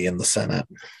longevity in the Senate.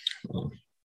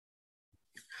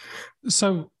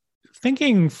 So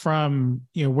thinking from,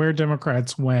 where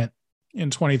Democrats went in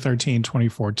 2013,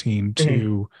 2014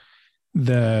 to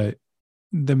the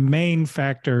main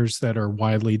factors that are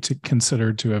widely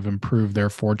considered to have improved their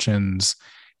fortunes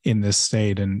in this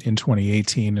state in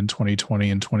 2018 and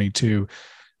 2020 and 22,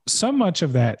 so much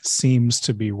of that seems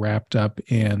to be wrapped up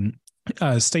in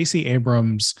Stacey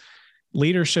Abrams'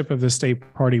 leadership of the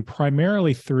state party,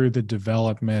 primarily through the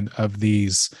development of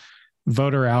these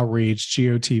voter outreach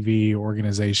GOTV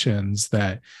organizations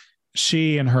that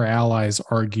she and her allies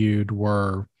argued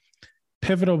were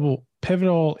pivotal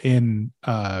in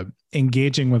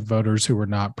engaging with voters who were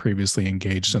not previously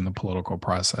engaged in the political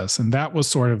process. And that was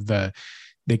sort of the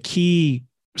key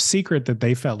secret that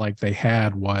they felt like they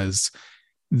had, was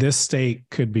this state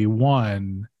could be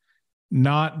won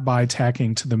not by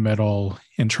tacking to the middle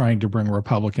and trying to bring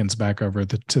Republicans back over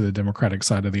to the Democratic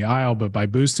side of the aisle, but by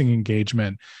boosting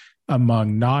engagement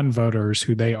among non-voters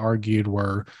who they argued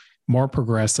were more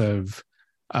progressive,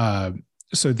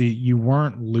 so that you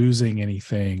weren't losing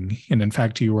anything. And in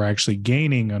fact, you were actually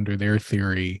gaining, under their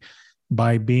theory,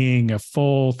 by being a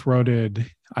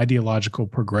full-throated ideological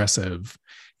progressive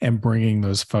and bringing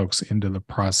those folks into the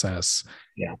process.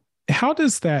 Yeah. How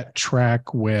does that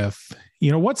track with,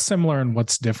 what's similar and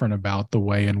what's different about the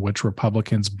way in which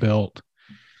Republicans built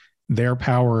their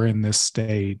power in this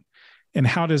state? And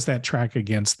how does that track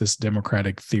against this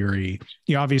Democratic theory?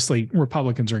 Obviously,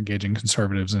 Republicans are engaging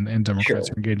conservatives and Democrats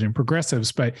are engaging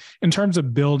progressives. But in terms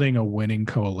of building a winning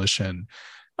coalition,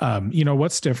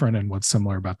 what's different and what's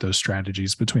similar about those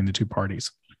strategies between the two parties?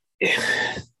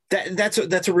 That's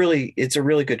a really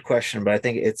good question, but I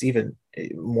think it's even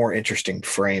more interesting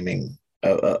framing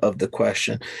of the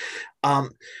question.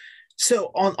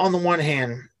 So on the one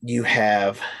hand, you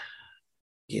have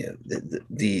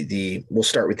we'll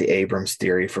start with the Abrams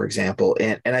theory, for example,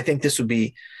 and I think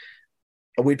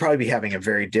we'd probably be having a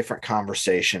very different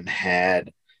conversation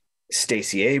had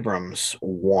Stacey Abrams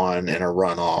won in a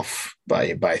runoff by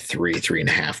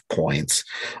 3.5 points,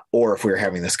 or if we were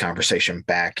having this conversation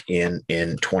back in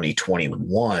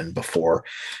 2021 before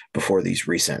these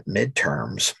recent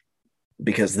midterms,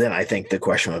 because then I think the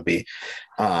question would be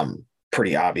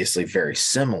pretty obviously very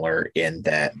similar in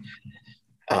that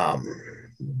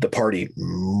the party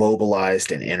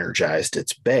mobilized and energized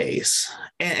its base.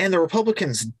 And the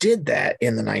Republicans did that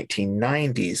in the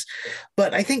 1990s.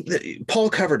 But I think that Paul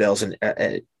Coverdell's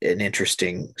an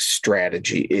interesting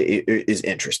strategy. It is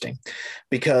interesting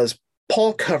because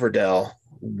Paul Coverdell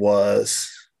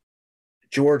was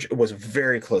George was a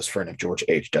very close friend of George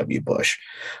H.W. Bush,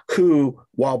 who,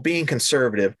 while being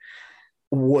conservative,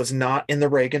 was not in the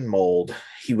Reagan mold.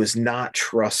 He was not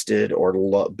trusted or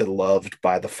beloved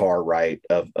by the far right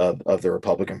of the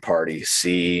Republican Party.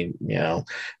 See,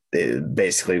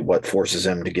 basically what forces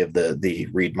him to give the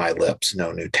read my lips,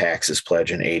 no new taxes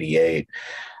pledge in 88.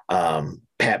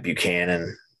 Pat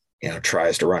Buchanan,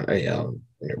 tries to run,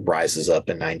 rises up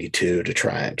in 92 to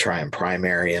try and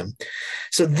primary him.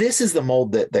 So this is the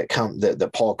mold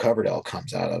that Paul Coverdell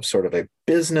comes out of, sort of a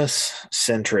business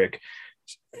centric,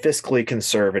 fiscally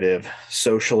conservative,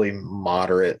 socially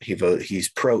moderate. He's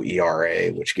pro ERA,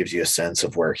 which gives you a sense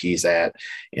of where he's at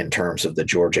in terms of the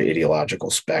Georgia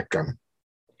ideological spectrum.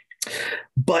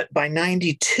 But by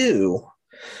 92,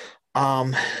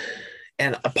 and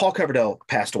Paul Coverdell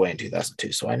passed away in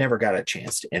 2002, so I never got a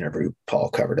chance to interview Paul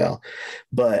Coverdell.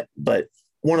 But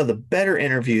one of the better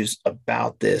interviews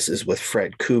about this is with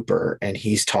Fred Cooper, and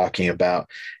he's talking about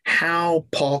how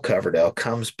Paul Coverdell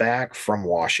comes back from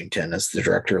Washington as the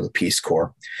director of the Peace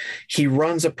Corps. He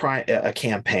runs a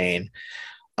campaign,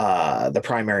 the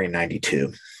primary in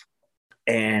 92,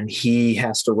 and he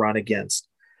has to run against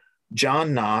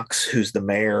John Knox, who's the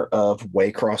mayor of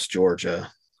Waycross,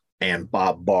 Georgia, and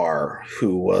Bob Barr,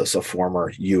 who was a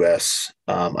former U.S.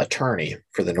 Attorney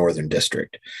for the Northern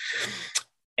District.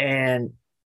 And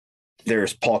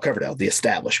there's Paul Coverdell, the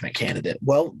establishment candidate.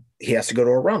 Well, he has to go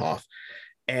to a runoff,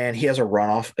 and he has a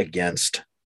runoff against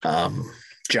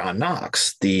John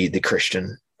Knox, the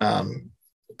Christian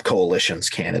coalition's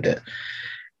candidate.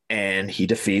 And he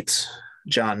defeats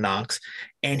John Knox,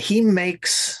 and he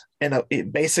makes,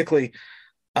 basically,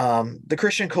 the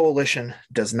Christian coalition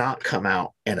does not come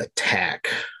out and attack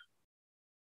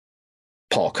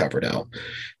Paul Coverdell.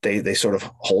 They sort of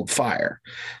hold fire.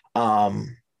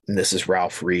 And this is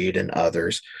Ralph Reed and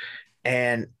others.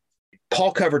 And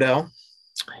Paul Coverdell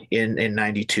in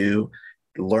 92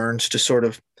 learns to sort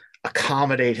of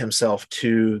accommodate himself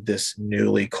to this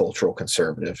newly cultural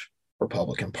conservative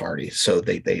Republican Party. So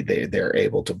they're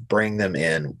able to bring them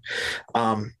in.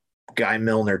 Guy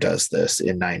Milner does this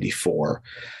in 94.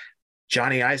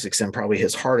 Johnny Isakson, probably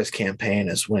his hardest campaign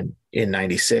is when in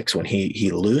 96, when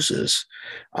he loses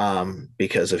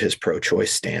because of his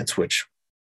pro-choice stance, which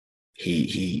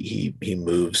he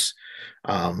moves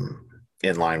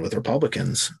in line with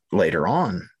Republicans later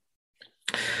on.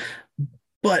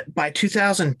 But by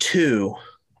 2002,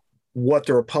 what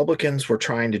the Republicans were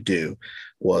trying to do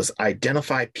was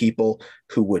identify people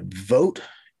who would vote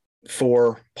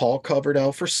for Paul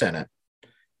Coverdell for Senate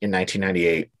in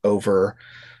 1998 over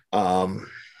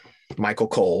Michael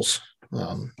Coles,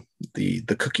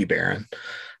 the Cookie Baron,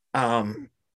 and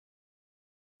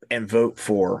vote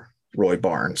for Roy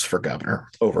Barnes for governor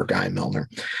over Guy Milner,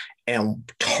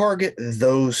 and target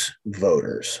those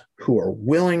voters who are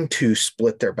willing to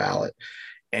split their ballot.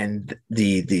 And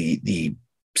the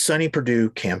Sonny Perdue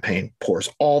campaign pours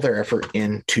all their effort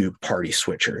into party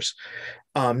switchers.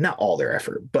 Not all their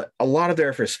effort, but a lot of their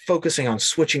effort is focusing on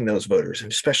switching those voters,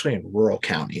 especially in rural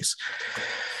counties.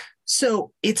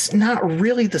 So it's not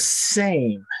really the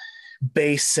same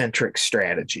base-centric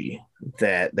strategy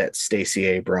that Stacey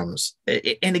Abrams,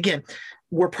 and again,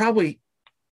 we're probably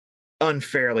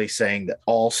unfairly saying that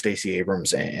all Stacey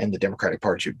Abrams and the Democratic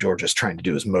Party of Georgia is trying to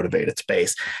do is motivate its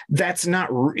base. That's not,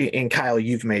 and Kyle,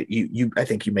 I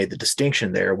think you made the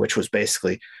distinction there, which was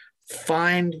basically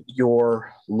find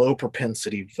your low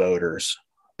propensity voters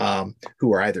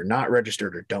who are either not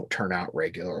registered or don't turn out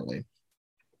regularly.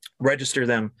 Register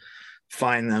them,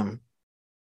 find them,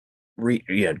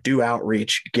 do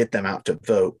outreach, get them out to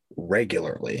vote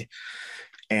regularly,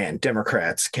 and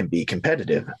Democrats can be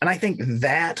competitive. And I think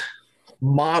that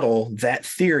model, that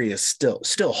theory is still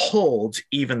holds,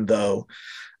 even though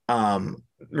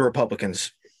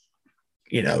Republicans,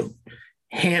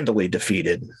 handily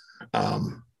defeated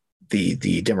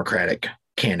the Democratic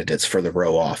candidates for the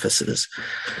row offices.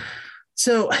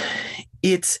 So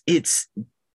it's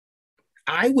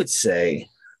I would say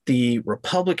the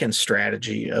Republican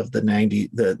strategy of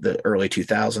the early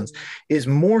 2000s is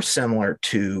more similar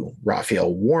to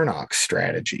Raphael Warnock's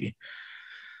strategy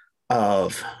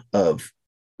of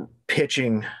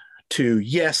pitching to,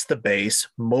 yes, the base,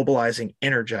 mobilizing,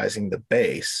 energizing the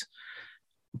base,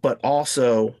 but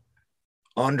also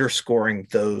underscoring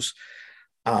those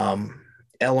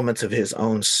elements of his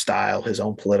own style, his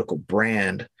own political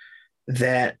brand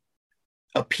that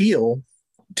appeal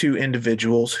to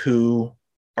individuals who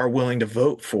are willing to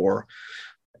vote for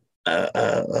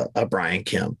a Brian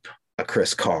Kemp, a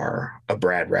Chris Carr, a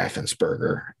Brad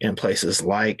Raffensperger in places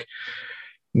like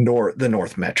the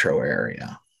North Metro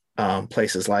area,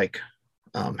 places like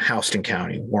Houston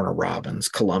County, Warner Robins,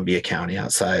 Columbia County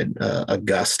outside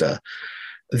Augusta,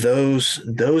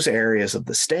 those areas of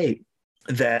the state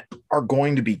that are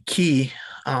going to be key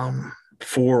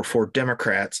for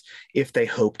Democrats if they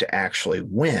hope to actually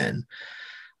win.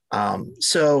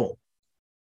 So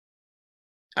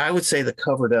I would say the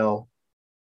Coverdell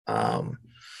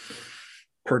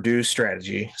Perdue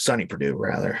strategy, Sonny Perdue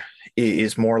rather,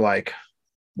 is more like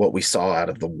what we saw out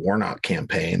of the Warnock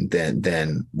campaign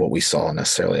than what we saw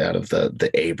necessarily out of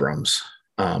the Abrams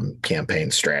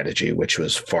campaign strategy, which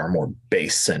was far more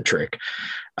base centric,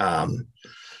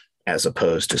 as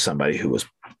opposed to somebody who was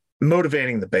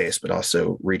motivating the base, but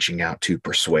also reaching out to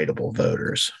persuadable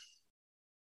voters.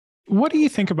 What do you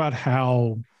think about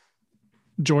how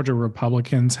Georgia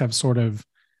Republicans have sort of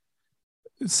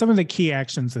some of the key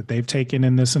actions that they've taken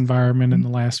in this environment in the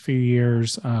last few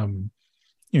years?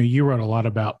 You wrote a lot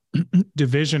about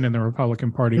division in the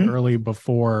Republican Party early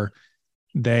before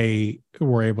they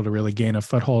were able to really gain a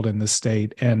foothold in the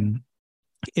state. And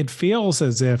it feels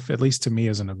as if, at least to me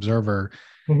as an observer,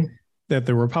 that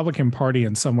the Republican Party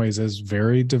in some ways is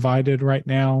very divided right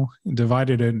now,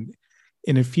 divided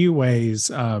in a few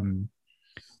ways.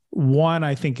 One,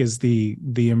 I think, is the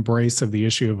embrace of the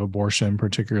issue of abortion,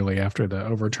 particularly after the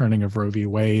overturning of Roe v.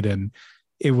 Wade. And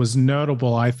it was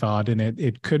notable, I thought, and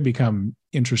it could become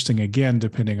interesting again,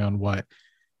 depending on what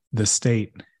the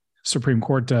state Supreme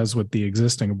Court does with the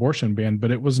existing abortion ban.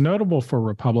 But it was notable for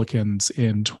Republicans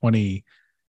in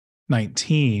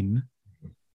 2019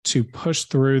 to push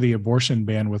through the abortion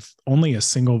ban with only a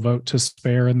single vote to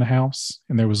spare in the House.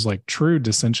 And there was like true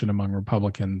dissension among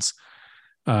Republicans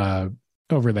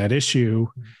over that issue.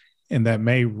 And that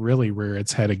may really rear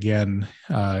its head again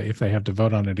if they have to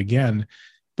vote on it again.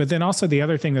 But then also the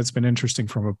other thing that's been interesting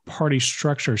from a party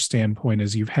structure standpoint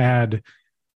is you've had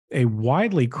a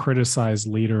widely criticized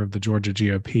leader of the Georgia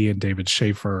GOP in David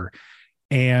Schaefer,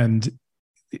 and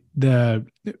the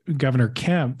Governor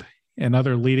Kemp and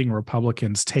other leading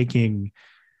Republicans taking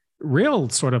real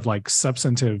sort of like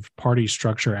substantive party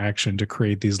structure action to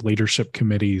create these leadership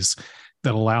committees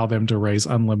that allow them to raise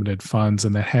unlimited funds,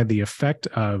 and that had the effect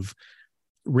of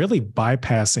really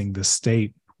bypassing the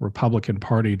state Republican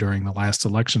Party during the last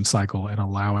election cycle and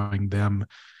allowing them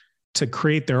to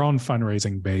create their own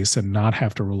fundraising base and not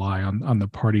have to rely on the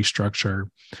party structure.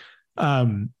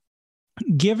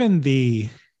 Given the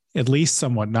at least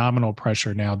somewhat nominal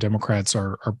pressure now Democrats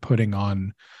are putting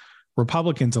on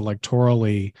Republicans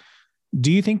electorally,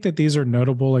 do you think that these are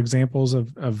notable examples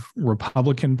of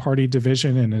Republican Party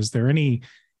division? And is there any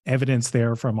evidence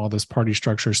there from all this party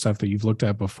structure stuff that you've looked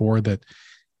at before that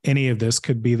any of this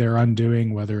could be their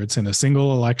undoing, whether it's in a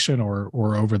single election or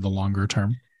over the longer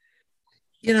term?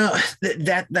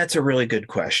 That's a really good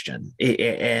question.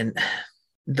 And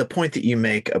the point that you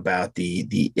make about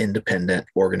the independent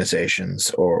organizations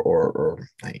or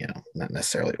not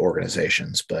necessarily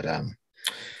organizations, but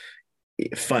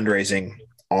fundraising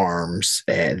arms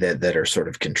that are sort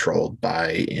of controlled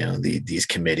by, these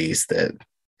committees that,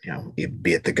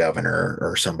 be it the governor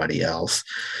or somebody else.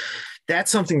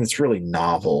 That's something that's really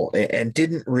novel and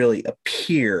didn't really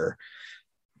appear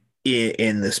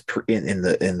in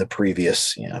the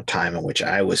previous time in which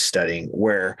I was studying,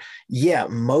 where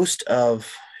most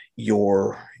of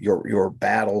your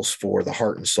battles for the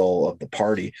heart and soul of the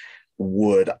party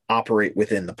would operate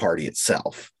within the party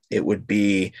itself. It would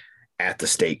be at the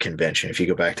state convention. If you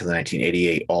go back to the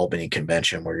 1988 Albany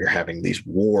convention, where you're having these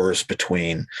wars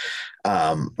between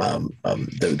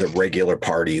the regular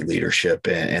party leadership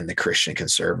and the Christian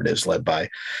conservatives led by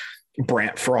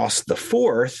Brant Frost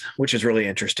IV, which is really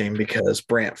interesting because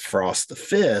Brant Frost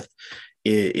V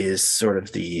is sort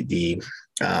of the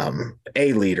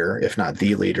a leader, if not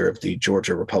the leader, of the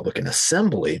Georgia Republican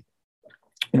Assembly,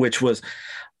 which was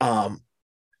a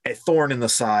thorn in the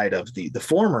side of the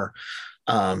former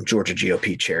Georgia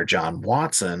GOP chair, John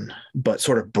Watson, but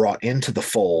sort of brought into the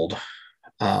fold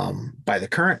by the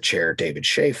current chair, David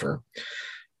Schaefer.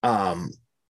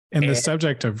 And the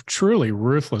subject of truly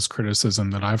ruthless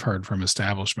criticism that I've heard from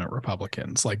establishment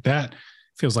Republicans, like that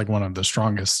feels like one of the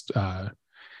strongest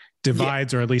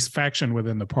divides, or at least faction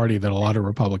within the party, that a lot of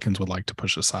Republicans would like to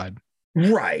push aside.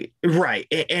 Right.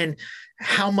 And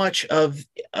how much of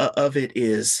it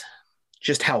is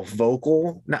just how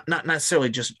vocal, not necessarily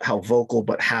just how vocal,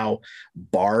 but how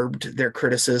barbed their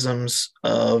criticisms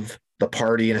of the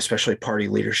party and especially party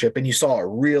leadership. And you saw a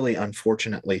really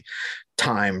unfortunately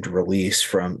timed release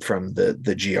from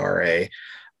the GRA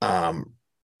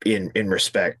in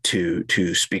respect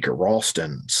to Speaker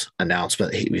Ralston's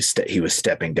announcement that he was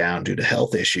stepping down due to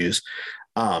health issues.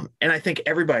 And I think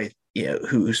everybody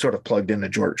who sort of plugged into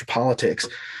Georgia politics.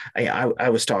 I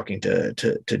was talking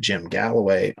to Jim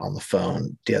Galloway on the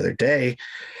phone the other day,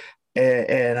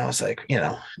 and I was like,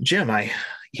 Jim, I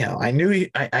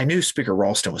knew Speaker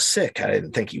Ralston was sick. I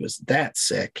didn't think he was that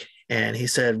sick. And he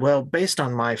said, well, based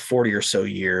on my 40 or so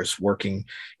years working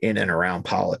in and around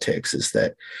politics, is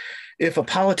that if a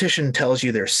politician tells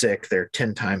you they're sick, they're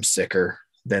 10 times sicker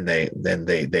than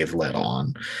they've let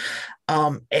on.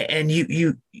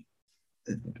 And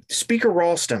Speaker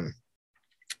Ralston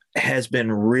has been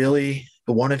really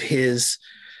one of his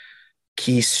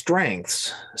key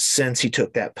strengths since he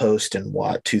took that post in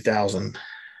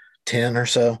 2010 or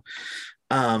so,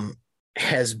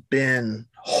 has been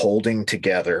holding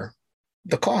together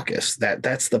the caucus.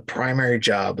 That's the primary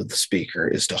job of the speaker,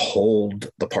 is to hold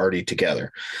the party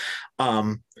together.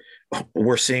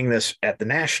 We're seeing this at the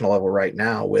national level right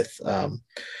now with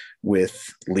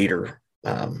Leader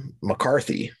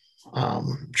McCarthy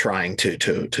trying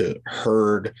to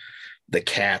herd the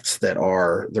cats that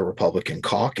are the Republican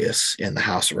caucus in the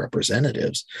House of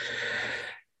Representatives.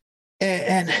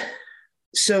 And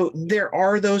so there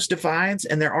are those divides,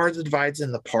 and there are the divides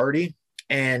in the party.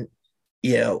 And,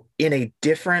 in a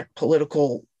different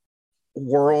political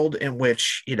world in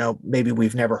which, maybe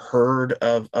we've never heard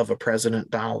of a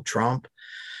President Donald Trump,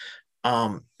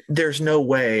 there's no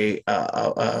way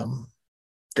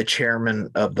the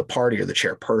chairman of the party or the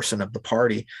chairperson of the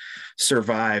party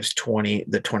survives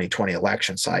the 2020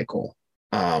 election cycle.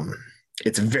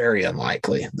 It's very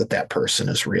unlikely that person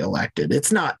is reelected.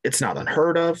 It's not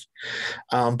unheard of,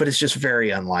 but it's just very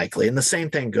unlikely. And the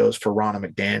same thing goes for Ronna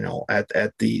McDaniel at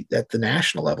the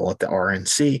national level, at the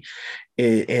RNC,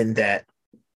 in that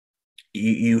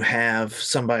you have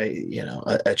somebody,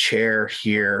 a chair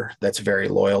here that's very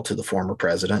loyal to the former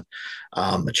president,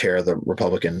 a chair of the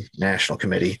Republican National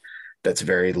Committee that's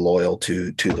very loyal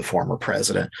to the former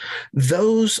president.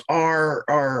 Those are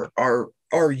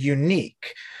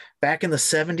unique. Back in the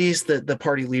 70s, the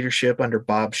party leadership under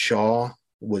Bob Shaw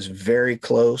was very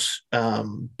close.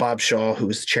 Bob Shaw, who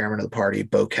was the chairman of the party,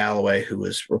 Bo Calloway, who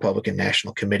was Republican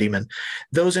National Committeeman,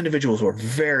 those individuals were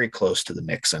very close to the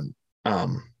Nixon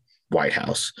White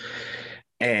House.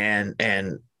 And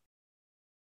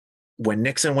when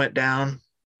Nixon went down,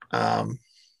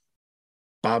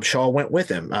 Bob Shaw went with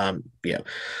him.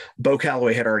 Bo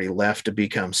Calloway had already left to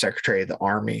become Secretary of the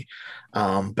Army,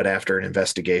 but after an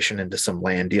investigation into some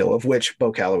land deal, of which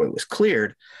Bo Calloway was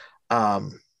cleared,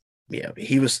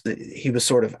 he was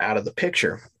sort of out of the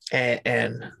picture.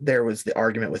 And there was the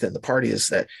argument within the party is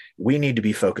that we need to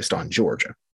be focused on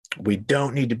Georgia. We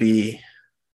don't need to be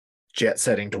jet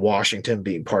setting to Washington,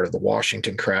 being part of the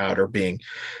Washington crowd, or being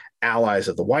allies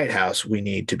of the White House. We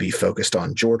need to be focused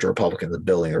on Georgia Republicans,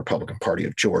 building the Republican Party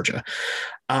of Georgia.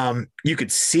 You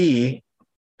could see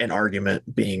an argument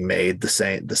being made the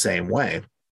same way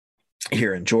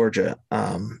here in Georgia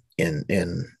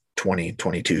in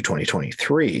 2022,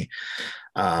 2023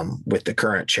 with the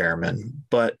current chairman.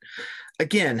 But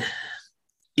again,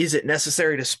 is it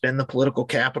necessary to spend the political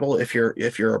capital if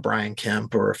you're a Brian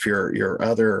Kemp, or if you're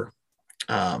other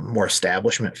more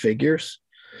establishment figures?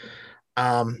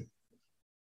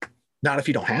 Not if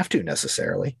you don't have to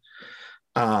necessarily.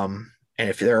 And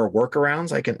if there are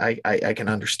workarounds, I can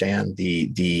understand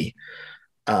the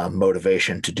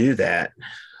motivation to do that,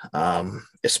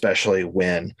 especially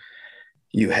when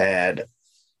you had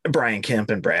Brian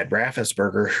Kemp and Brad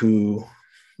Raffensperger, who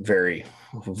very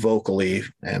vocally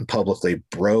and publicly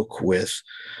broke with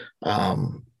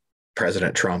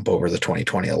President Trump over the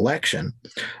 2020 election,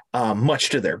 much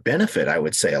to their benefit, I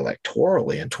would say,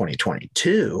 electorally in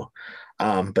 2022.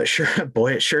 But sure,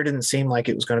 boy, it sure didn't seem like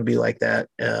it was going to be like that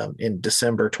in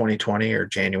December 2020 or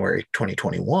January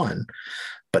 2021.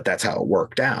 But that's how it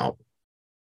worked out.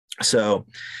 So,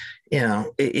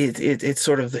 it's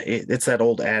sort of it's that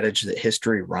old adage that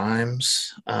history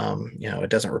rhymes. It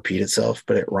doesn't repeat itself,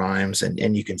 but it rhymes,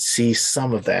 and you can see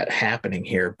some of that happening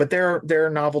here. But there are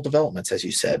novel developments, as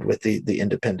you said, with the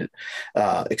independent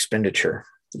expenditure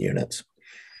units.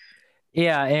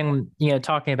 Yeah, and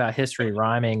talking about history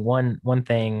rhyming, one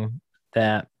thing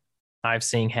that I've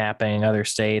seen happen in other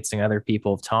states and other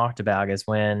people have talked about is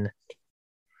when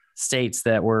states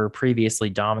that were previously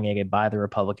dominated by the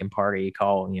Republican Party,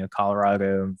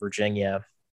 Colorado and Virginia,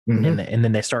 and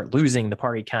then they start losing, the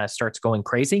party kind of starts going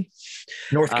crazy.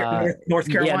 North Carolina.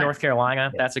 Yeah, North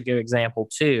Carolina. That's a good example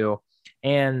too.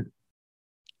 And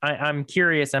I'm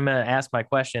curious. I'm going to ask my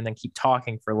question and then keep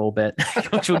talking for a little bit,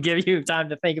 which will give you time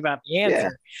to think about the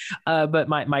answer. Yeah. But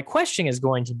my question is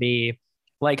going to be,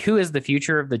 who is the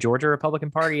future of the Georgia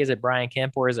Republican Party? Is it Brian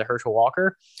Kemp or is it Herschel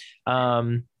Walker?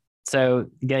 So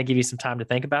gonna give you some time to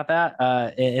think about that.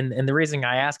 And the reason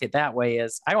I ask it that way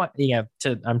is I don't,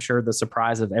 I'm sure the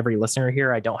surprise of every listener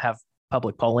here, I don't have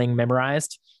public polling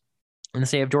memorized in the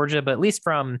state of Georgia, but at least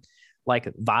from like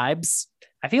vibes,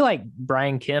 I feel like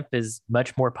Brian Kemp is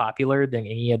much more popular than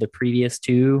any of the previous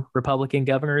two Republican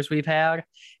governors we've had.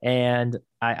 And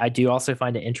I do also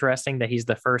find it interesting that he's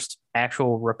the first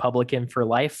actual Republican for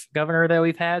life governor that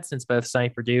we've had, since both Sonny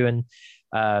Perdue and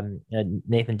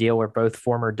Nathan Deal were both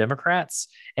former Democrats.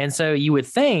 And so you would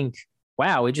think,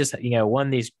 wow, we just, won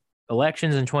these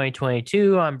elections in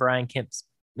 2022 on Brian Kemp's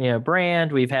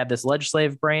brand. We've had this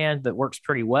legislative brand that works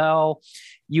pretty well.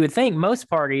 You would think most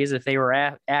parties, if they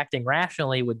were acting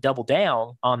rationally, would double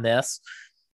down on this,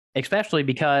 especially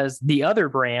because the other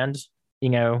brand,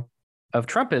 of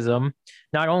Trumpism,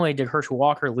 not only did Herschel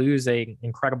Walker lose a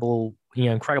incredibly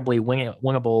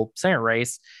winnable Senate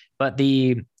race, but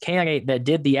the candidate that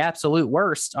did the absolute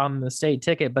worst on the state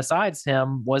ticket besides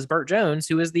him was Burt Jones,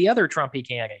 who is the other Trumpy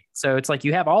candidate. So it's like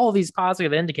you have all of these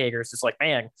positive indicators. It's like,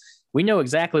 man, we know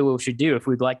exactly what we should do if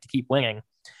we'd like to keep winning.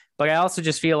 But I also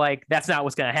just feel like that's not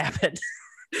what's going to happen.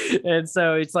 And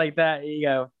so it's like that,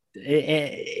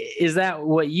 is that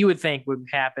what you would think would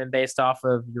happen based off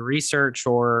of your research,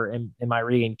 or am I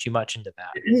reading too much into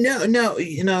that?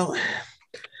 No,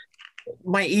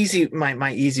 my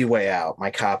easy way out,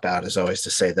 my cop out is always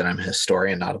to say that I'm a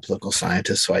historian, not a political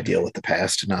scientist. So I deal with the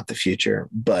past and not the future.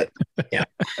 But yeah,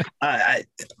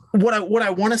 what I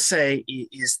want to say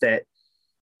is that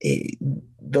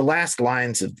the last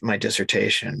lines of my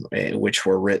dissertation, which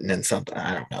were written in something,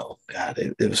 I don't know, God,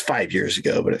 it was 5 years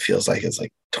ago, but it feels like it's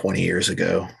like 20 years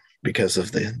ago because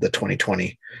of the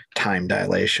 2020 time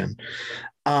dilation,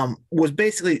 was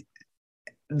basically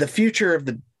the future of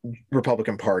the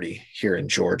Republican Party here in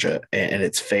Georgia and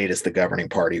its fate as the governing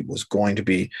party was going to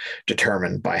be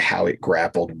determined by how it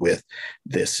grappled with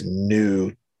this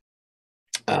new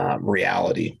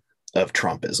reality of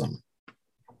Trumpism.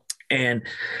 And,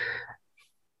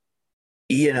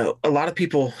 a lot of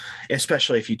people,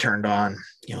 especially if you turned on,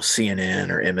 CNN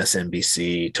or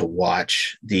MSNBC to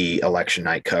watch the election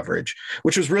night coverage,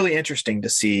 which was really interesting to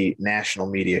see national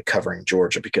media covering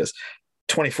Georgia, because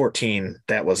 2014,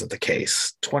 that wasn't the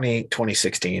case.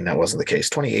 2016, that wasn't the case.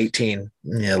 2018,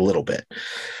 a little bit.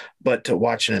 But to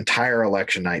watch an entire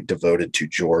election night devoted to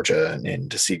Georgia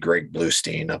and to see Greg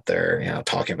Bluestein up there,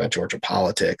 talking about Georgia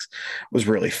politics was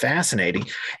really fascinating.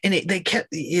 And they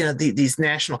kept, these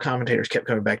national commentators kept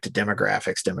coming back to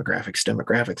demographics.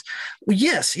 Well,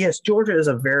 yes, Georgia is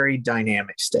a very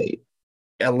dynamic state.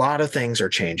 A lot of things are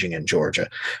changing in Georgia,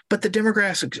 but the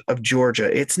demographics of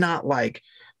Georgia, it's not like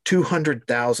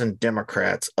 200,000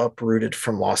 Democrats uprooted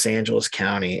from Los Angeles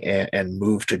County and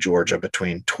moved to Georgia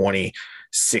between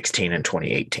 2016 and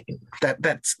 2018.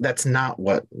 That's not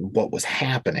what was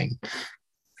happening.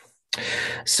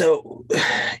 So,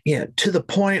 to the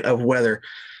point of whether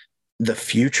the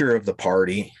future of the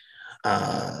party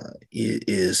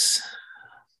is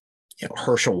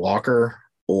Herschel Walker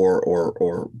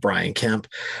or Brian Kemp,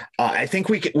 I think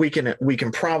we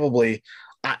can probably.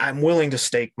 I'm willing to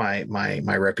stake my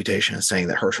reputation in saying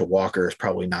that Herschel Walker is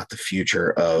probably not the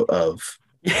future of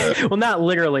well, not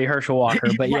literally Herschel Walker,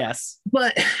 but yes.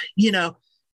 But the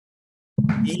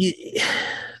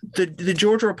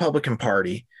Georgia Republican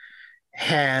Party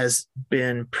has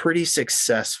been pretty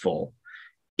successful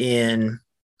in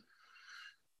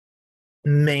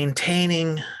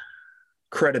maintaining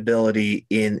credibility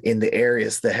in the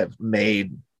areas that have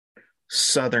made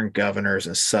Southern governors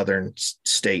and Southern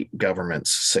state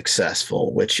governments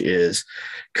successful, which is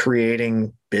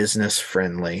creating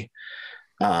business-friendly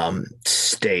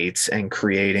states and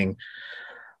creating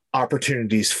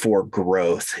opportunities for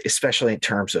growth, especially in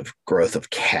terms of growth of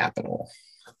capital.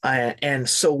 And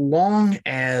so long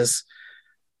as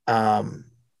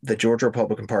the Georgia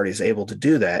Republican Party is able to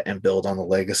do that and build on the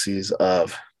legacies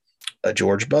of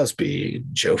George Busbee,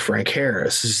 Joe Frank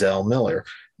Harris, Zell Miller,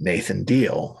 Nathan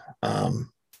Deal,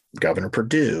 Governor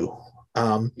Perdue,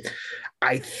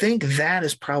 I think that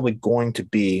is probably going to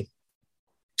be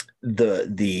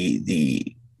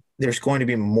there's going to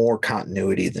be more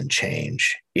continuity than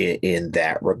change in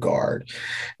that regard.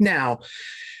 Now,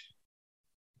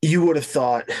 you would have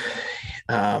thought,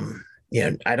 I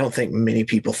don't think many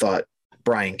people thought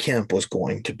Brian Kemp was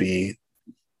going to be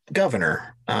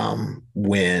governor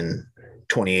when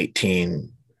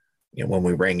 2018, when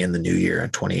we rang in the new year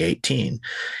in 2018.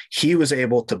 He was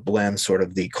able to blend sort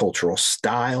of the cultural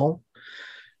style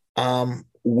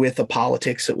with a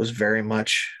politics that was very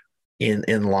much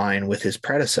in line with his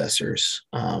predecessors,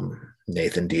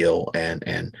 Nathan Deal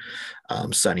and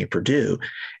Sonny Perdue.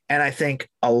 And I think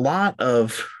a lot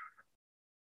of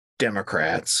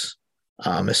Democrats,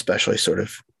 especially sort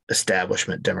of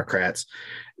establishment Democrats,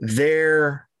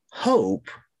 their hope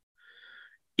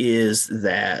is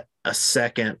that a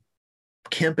second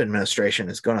Kemp administration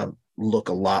is going to look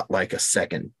a lot like a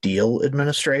second Deal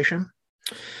administration.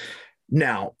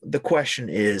 Now, the question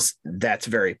is, that's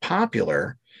very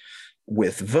popular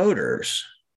with voters,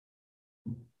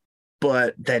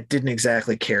 but that didn't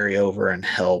exactly carry over and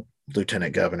help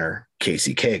Lieutenant Governor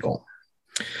Casey Cagle.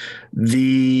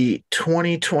 The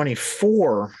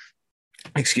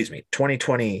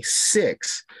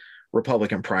 2026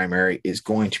 Republican primary is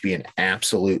going to be an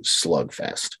absolute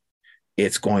slugfest.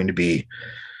 It's going to be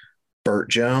Burt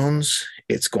Jones.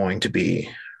 It's going to be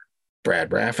Brad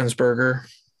Raffensperger.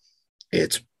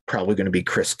 It's probably going to be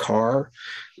Chris Carr,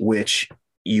 which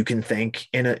you can think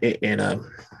in an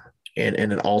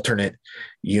alternate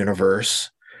universe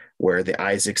where the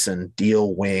Isaacson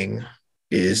Deal wing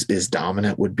is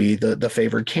dominant, would be the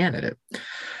favored candidate.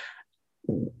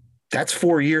 That's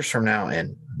 4 years from now,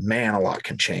 and man, a lot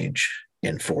can change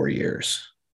in 4 years,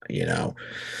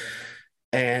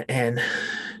 and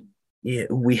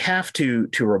we have to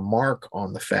remark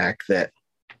on the fact that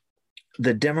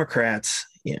the Democrats,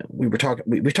 we talked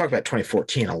about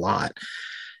 2014 a lot,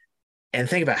 and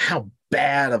think about how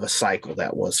bad of a cycle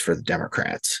that was for the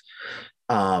Democrats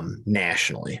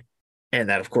nationally, and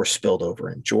that of course spilled over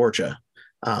in Georgia,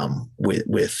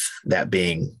 with that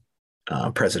being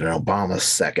President Obama's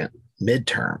second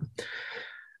midterm.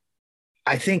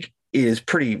 I think it is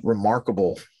pretty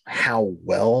remarkable how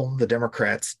well the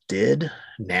Democrats did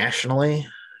nationally,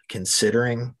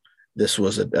 considering this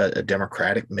was a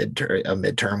Democratic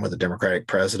midterm with a Democratic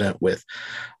president, with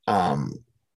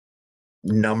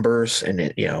numbers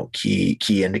and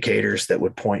key indicators that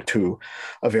would point to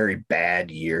a very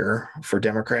bad year for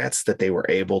Democrats, that they were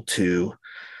able to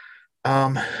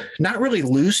not really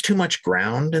lose too much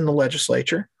ground in the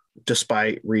legislature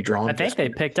despite redrawn. I think they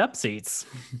picked up seats.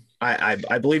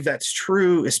 I believe that's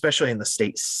true, especially in the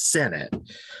state Senate.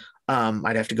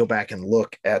 I'd have to go back and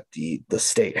look at the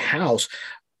state House.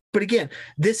 But again,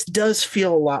 this does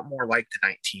feel a lot more like the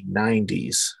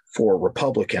 1990s for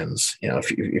Republicans.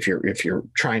 If you're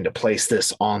trying to place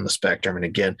this on the spectrum, and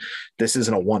again, this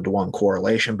isn't a one-to-one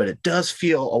correlation, but it does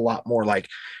feel a lot more like,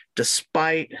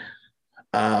 despite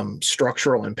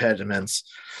structural impediments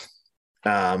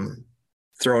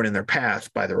thrown in their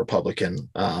path by the Republican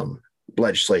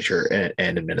legislature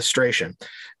and administration,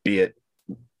 be it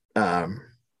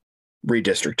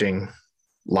redistricting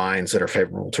lines that are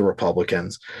favorable to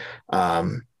Republicans,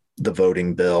 the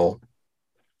voting bill.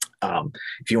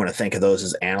 If you want to think of those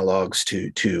as analogs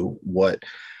to what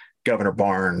Governor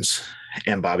Barnes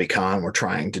and Bobby Kahn were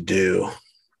trying to do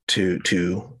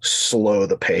to slow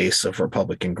the pace of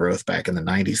Republican growth back in the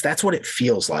 90s, that's what it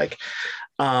feels like.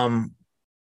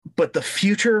 But the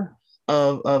future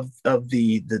of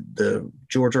the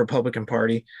Georgia Republican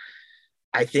Party,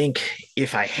 I think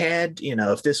if I had,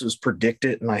 if this was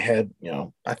predicted and I had,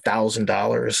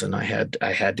 $1,000 and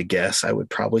I had to guess, I would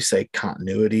probably say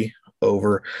continuity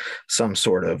over some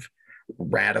sort of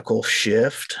radical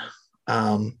shift.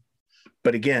 But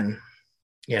again,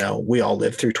 we all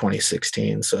lived through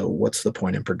 2016. So what's the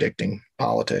point in predicting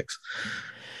politics?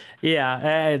 Yeah,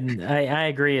 and I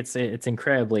agree. It's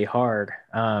incredibly hard.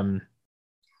 The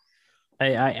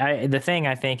thing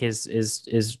I think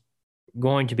is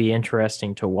going to be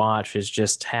interesting to watch is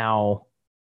just how,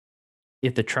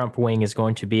 if the Trump wing is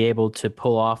going to be able to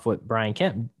pull off what Brian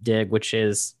Kemp did, which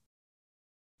is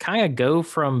kind of go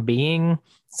from being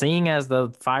seen as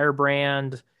the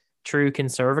firebrand true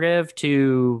conservative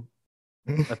to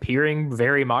appearing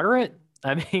very moderate.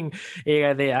 I mean,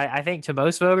 I think to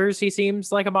most voters, he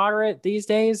seems like a moderate these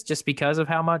days, just because of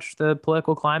how much the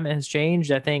political climate has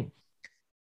changed. I think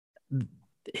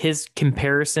his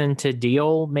comparison to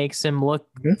Deal makes him look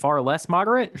far less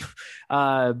moderate.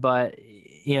 But,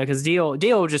 because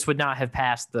Deal just would not have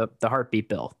passed the heartbeat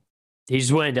bill. He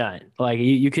just wouldn't have done it. Like,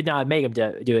 you could not make him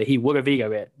do it. He would have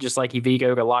vetoed it, just like he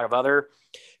vetoed a lot of other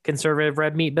conservative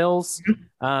red meat bills.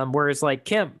 Whereas like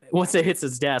Kemp, once it hits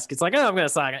his desk, it's like, oh, I'm going to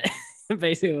sign it.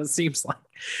 Basically what it seems like.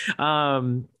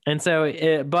 And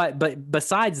so, but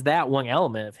besides that one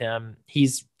element of him,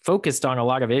 he's focused on a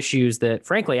lot of issues that,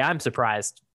 frankly, I'm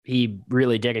surprised he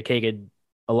really dedicated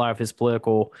a lot of his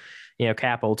political,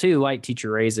 capital to, like teacher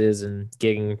raises and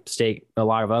getting a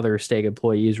lot of other state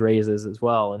employees raises as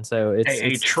well. And so it's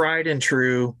a tried and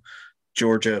true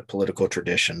Georgia political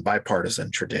tradition,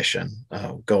 bipartisan tradition,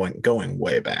 going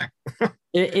way back.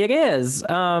 It is.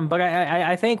 But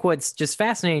I think what's just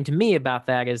fascinating to me about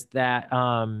that is that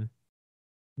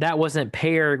that wasn't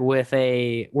paired with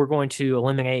we're going to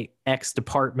eliminate X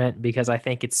department because I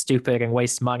think it's stupid and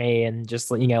waste money and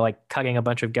just, like cutting a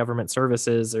bunch of government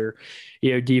services or,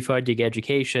 defunding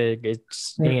education.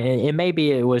 It's, and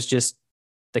maybe it was just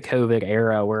the COVID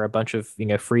era where a bunch of,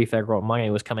 free federal money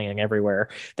was coming in everywhere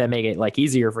that made it like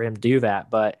easier for him to do that.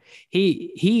 But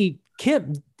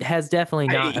Kemp has definitely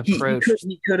not approached.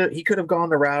 He could have gone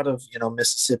the route of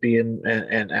Mississippi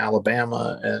and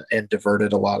Alabama and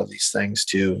diverted a lot of these things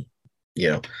to,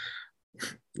 I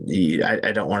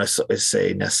don't want to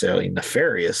say necessarily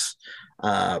nefarious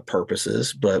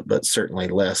purposes, but certainly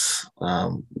less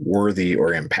worthy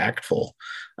or impactful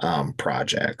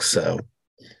projects. So.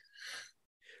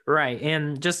 Right.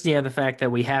 And just, the fact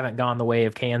that we haven't gone the way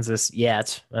of Kansas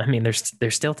yet. I mean,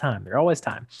 there's still time. There's always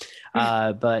time.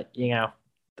 But,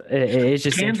 it's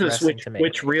just Kansas,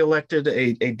 which reelected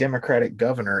a Democratic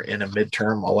governor in a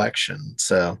midterm election.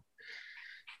 So,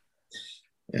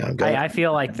 I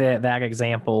feel like that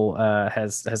example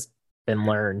has been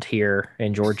learned here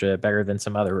in Georgia better than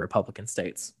some other Republican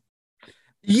states.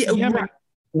 Yeah.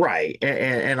 Right.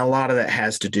 And a lot of that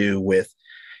has to do with,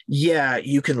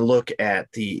 you can look at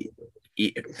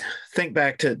think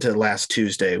back to last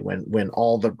Tuesday when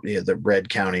all the red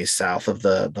counties south of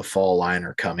the fall line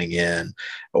are coming in,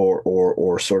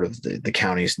 or sort of the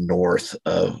counties north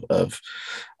of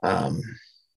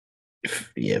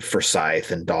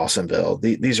Forsyth and Dawsonville.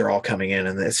 These are all coming in,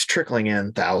 and it's trickling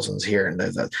in thousands here. And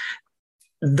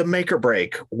the make or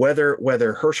break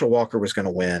whether Herschel Walker was going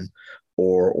to win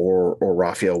or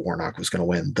Raphael Warnock was going to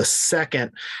win. The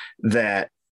second that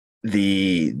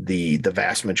the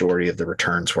vast majority of the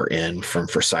returns were in from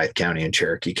Forsyth County and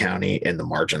Cherokee County, and the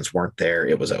margins weren't there,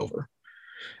 it was over.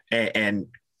 And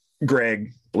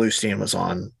Greg Bluestein was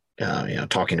on,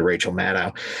 talking to Rachel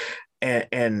Maddow,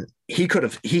 and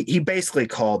he basically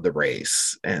called the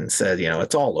race and said,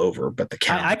 it's all over. But the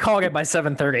county, I called it by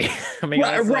 7:30. I mean,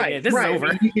 right, this is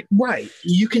over. Right.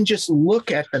 You can just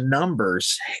look at the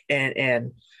numbers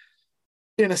and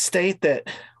in a state that,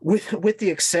 with the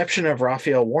exception of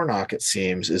Raphael Warnock, it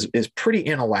seems is pretty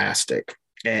inelastic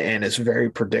and is very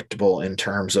predictable in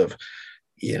terms of,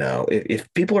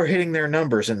 if people are hitting their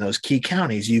numbers in those key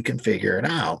counties, you can figure it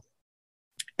out.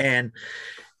 And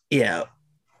the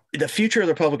future of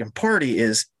the Republican Party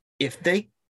is if they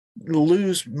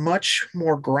lose much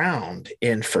more ground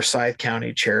in Forsyth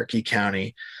County, Cherokee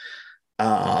County,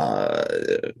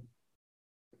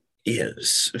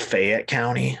 Fayette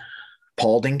County,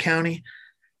 Paulding County,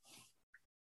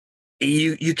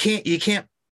 you can't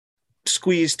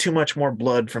squeeze too much more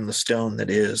blood from the stone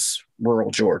that is rural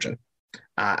Georgia.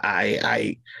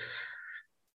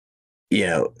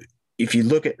 If you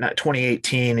look at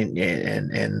 2018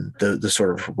 and the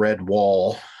sort of red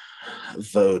wall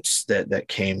votes that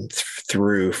came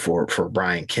through for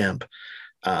Brian Kemp,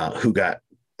 who got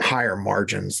higher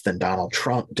margins than Donald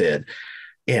Trump did,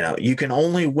 you can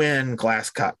only win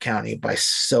Glasscock County by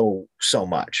so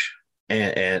much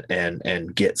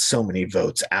and get so many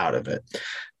votes out of it.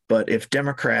 But if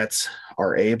Democrats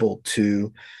are able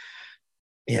to,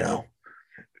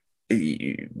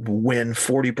 win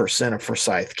 40% of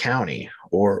Forsyth County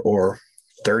or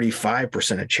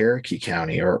 35% of Cherokee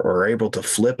County, or able to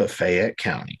flip a Fayette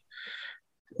County,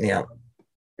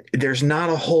 there's not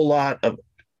a whole lot of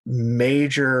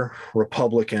major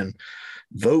Republican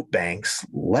vote banks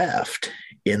left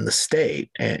in the state,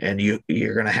 and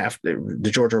you're going to have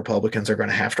the Georgia Republicans are going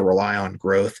to have to rely on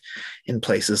growth in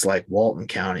places like Walton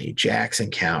County,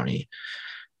 Jackson County,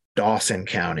 Dawson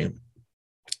County,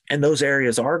 and those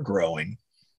areas are growing.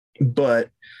 But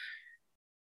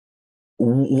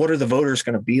what are the voters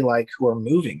going to be like who are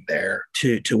moving there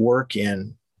to work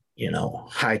in,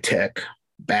 high tech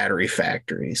battery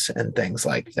factories and things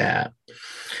like that?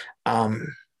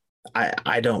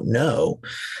 I don't know,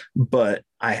 but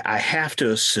I have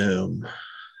to assume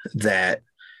that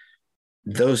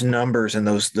those numbers and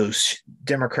those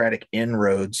Democratic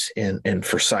inroads in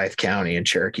Forsyth County and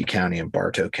Cherokee County and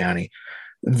Bartow County,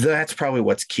 that's probably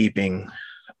what's keeping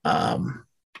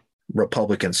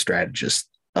Republican strategists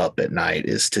up at night,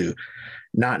 is to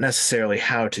not necessarily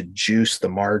how to juice the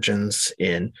margins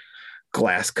in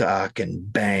Glasscock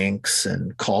and Banks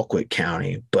and Colquitt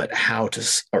County, but how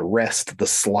to arrest the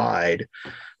slide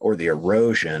or the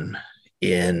erosion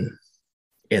in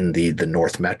the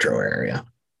North Metro area.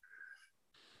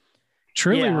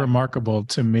 Truly remarkable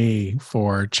to me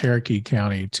for Cherokee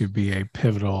County to be a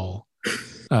pivotal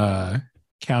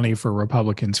county for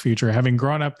Republicans' future. Having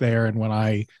grown up there, and when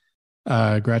I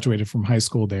graduated from high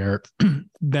school there,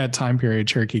 that time period,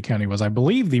 Cherokee County was, I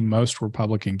believe, the most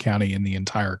Republican county in the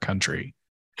entire country.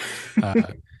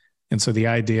 And so the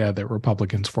idea that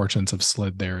Republicans' fortunes have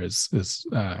slid there is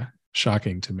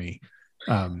shocking to me.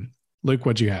 Luke,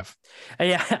 what'd you have?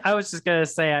 Yeah, I was just gonna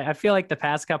say, I feel like the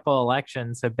past couple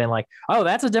elections have been like, oh,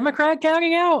 that's a Democrat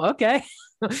counting out. Okay,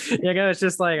 it's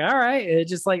just like, all right, it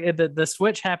just like the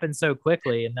switch happened so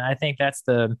quickly, and I think that's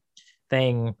the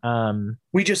thing.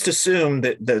 We just assume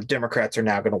that the Democrats are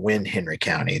now going to win Henry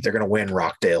County. They're going to win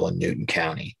Rockdale and Newton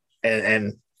County,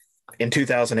 and in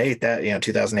 2008,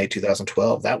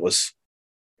 2012, that was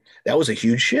a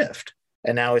huge shift,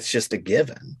 and now it's just a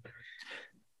given.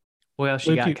 What else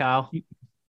you got, Kyle?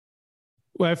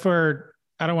 Well,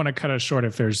 I don't want to cut us short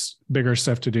if there's bigger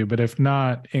stuff to do, but if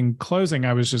not, in closing,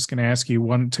 I was just going to ask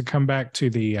you to come back to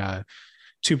the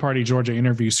two-party Georgia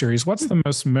interview series. What's the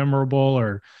most memorable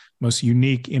or most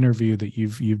unique interview that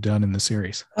you've done in the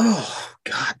series? Oh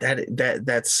God,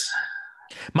 that's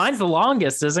mine's the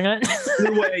longest, isn't it?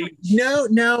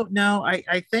 No.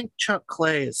 I think Chuck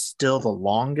Clay is still the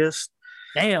longest.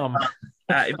 Damn.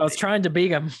 I was trying to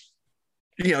beat him.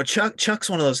 Chuck's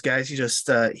one of those guys. You just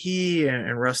he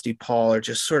and Rusty Paul are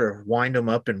just sort of wind them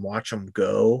up and watch them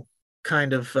go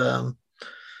kind of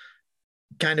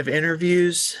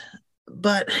interviews.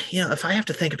 But if I have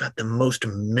to think about the most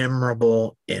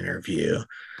memorable interview,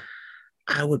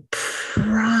 I would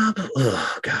probably,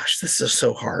 oh gosh, this is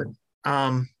so hard.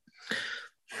 I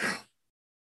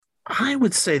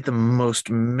would say the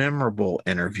most memorable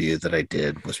interview that I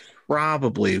did was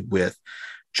probably with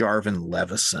Jarvin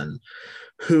Levison,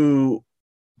 who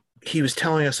he was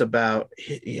telling us about,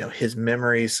 his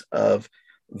memories of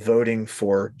voting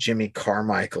for Jimmy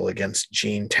Carmichael against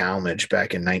Gene Talmadge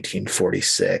back in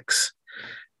 1946,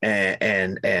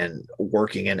 and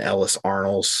working in Ellis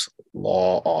Arnold's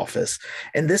law office.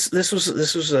 And this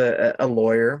was a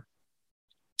lawyer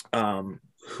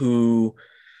who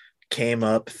came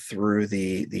up through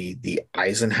the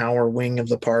Eisenhower wing of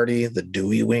the party, the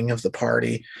Dewey wing of the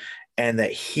party, and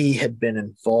that he had been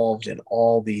involved in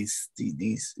all these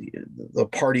the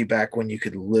party back when you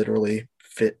could literally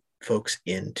fit folks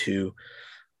into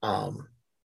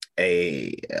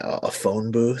a phone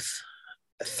booth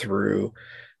through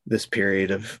this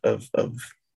period of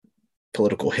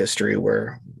political history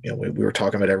where we were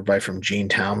talking about everybody from Gene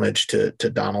Talmadge to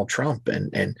Donald Trump,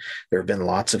 and there have been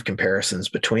lots of comparisons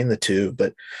between the two,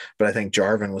 but I think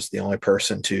Jarvin was the only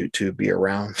person to be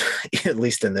around, at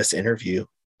least in this interview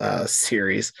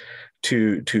series,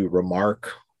 to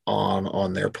remark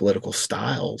on their political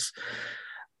styles.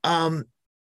 Greg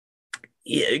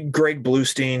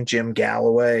Bluestein, Jim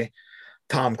Galloway,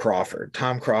 Tom Crawford,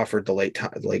 the late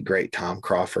great Tom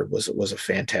Crawford was a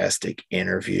fantastic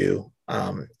interview.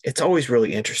 It's always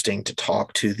really interesting to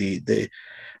talk to the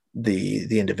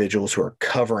individuals who are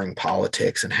covering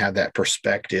politics and have that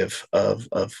perspective of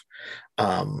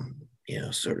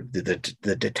sort of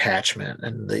the detachment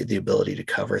and the ability to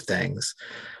cover things.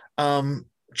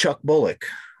 Chuck Bullock,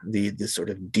 the sort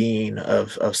of dean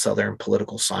of Southern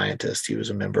political scientists. He was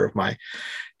a member of my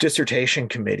dissertation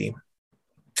committee,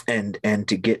 and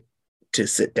to get to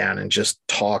sit down and just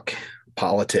talk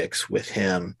politics with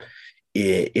him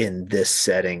in this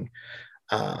setting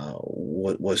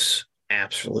was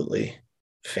absolutely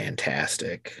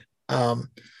fantastic. Every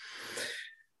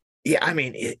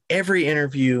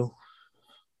interview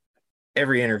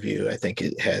I think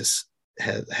it has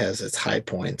its high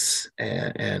points,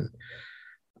 and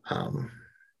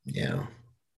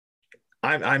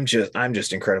I'm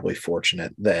just incredibly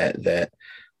fortunate that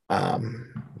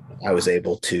I was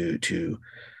able to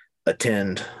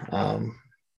attend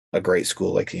a great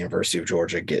school like the University of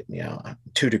Georgia, get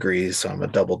 2 degrees, so I'm a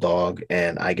double dog,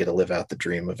 and I get to live out the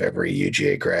dream of every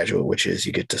UGA graduate, which is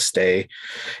you get to stay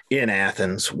in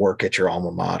Athens, work at your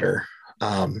alma mater,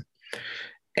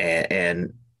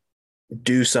 and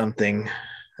do something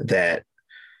that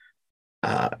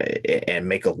and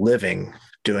make a living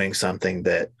doing something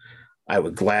that I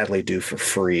would gladly do for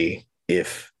free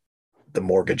if the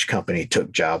mortgage company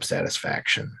took job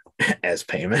satisfaction as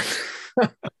payment.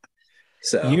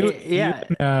 So you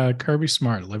and, Kirby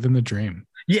Smart living the dream.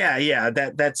 Yeah.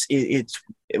 That's it.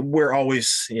 We're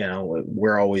always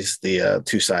the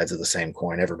 2 sides of the same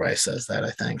coin. Everybody says that, I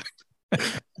think.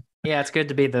 Yeah, it's good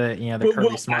to be the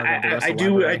Kirby Smart. I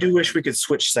do wish we could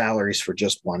switch salaries for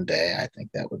just one day. I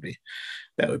think that would be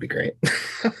great.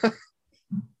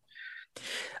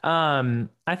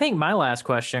 I think my last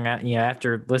question,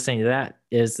 after listening to that,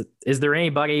 is there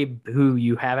anybody who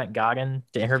you haven't gotten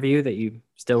to interview that you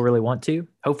still really want to?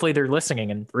 Hopefully they're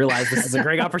listening and realize this is a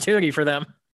great opportunity for them.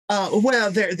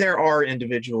 Well, there are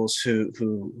individuals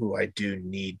who I do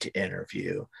need to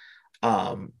interview.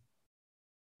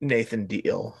 Nathan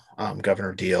Deal,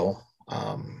 Governor Deal,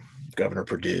 Governor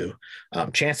Perdue,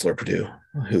 Chancellor Perdue,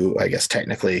 who I guess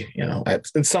technically,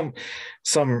 in some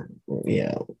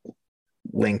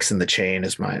links in the chain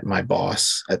is my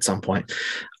boss at some point.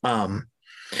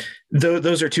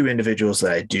 Those are two individuals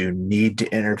that I do need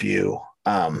to interview.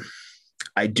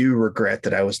 I do regret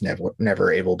that I was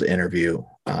never able to interview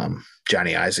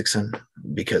Johnny Isakson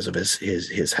because of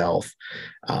his health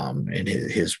and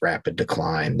his rapid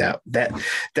decline.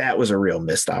 That was a real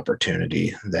missed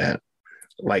opportunity. That,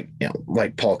 like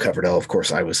Paul Coverdell, of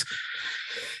course, I was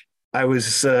in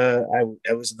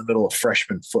the middle of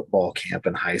freshman football camp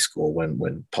in high school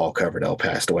when Paul Coverdell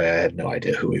passed away. I had no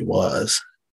idea who he was.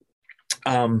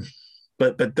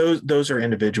 But those are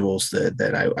individuals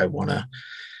that I want to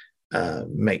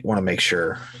make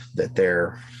sure that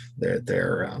their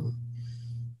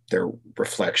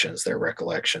reflections, their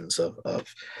recollections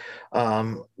of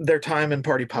their time in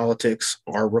party politics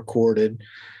are recorded.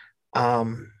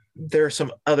 There are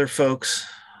some other folks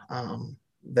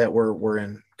that we're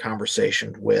in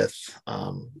conversation with.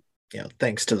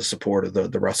 Thanks to the support of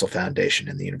the Russell Foundation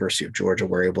and the University of Georgia,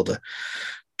 we're able to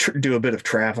do a bit of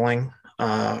traveling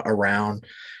around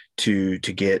to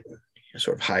get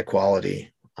sort of high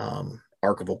quality,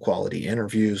 archival quality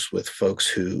interviews with folks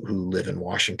who live in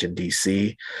Washington,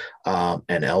 D.C.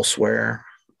 And elsewhere.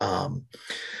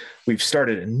 We've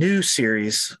started a new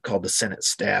series called the Senate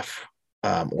Staff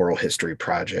Oral History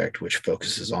Project, which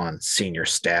focuses on senior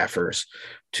staffers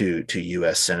to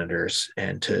U.S. senators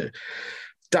and to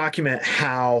document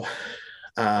how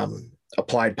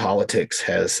applied politics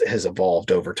has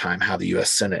evolved over time, how the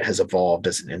U.S. Senate has evolved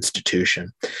as an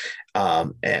institution,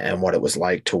 and what it was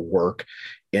like to work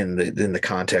in the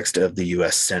context of the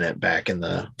U.S. Senate back in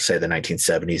the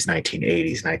 1970s,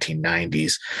 1980s,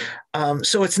 1990s.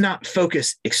 So it's not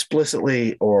focused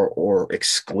explicitly or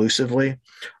exclusively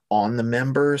on the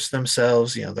members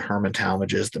themselves, the Herman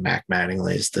Talmadges, the Mac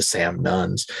Mattingleys, the Sam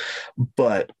Nunns,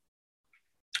 but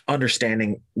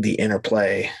understanding the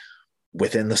interplay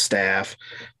within the staff,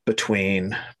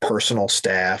 between personal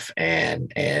staff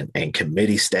and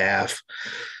committee staff,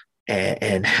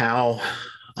 and how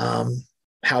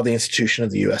the institution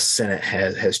of the U.S. Senate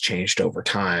has changed over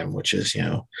time, which is,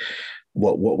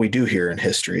 what we do here in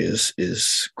history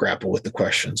is grapple with the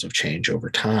questions of change over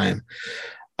time.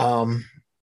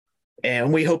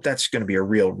 And we hope that's going to be a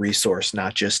real resource,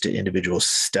 not just to individuals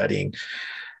studying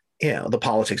the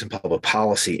politics and public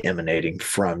policy emanating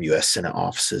from U.S. Senate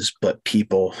offices, but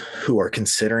people who are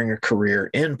considering a career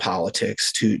in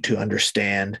politics to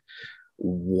understand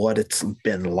what it's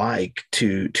been like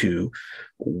to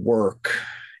work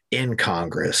in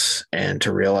Congress, and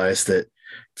to realize that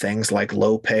things like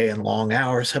low pay and long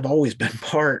hours have always been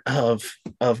part of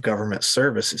government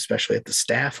service, especially at the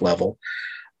staff level.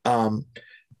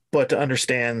 But to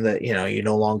understand that, you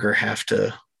no longer have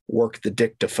to work the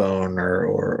dictaphone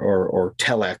or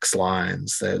telex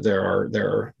lines. There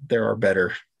are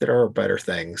better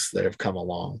things that have come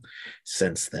along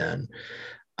since then.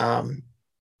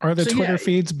 Are the Twitter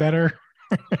feeds better?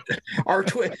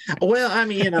 Well, I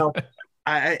mean,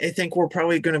 I think we're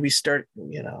probably going to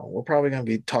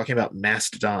be talking about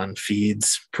Mastodon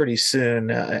feeds pretty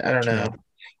soon. I don't know.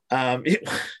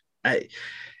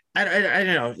 I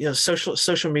don't know.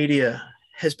 Social media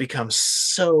has become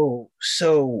so.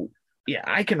 Yeah,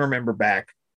 I can remember back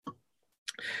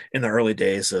in the early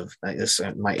days of, I guess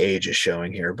my age is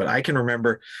showing here, but I can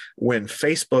remember when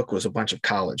Facebook was a bunch of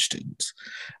college students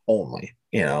only.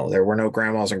 There were no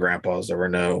grandmas and grandpas. There were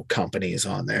no companies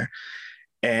on there.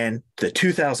 And the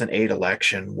 2008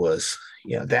 election was,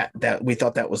 that we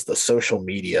thought that was the social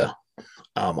media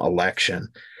election,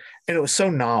 and it was so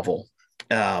novel.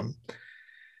 And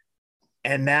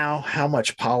now how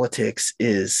much politics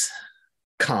is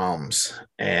comms,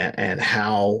 and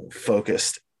how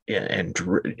focused and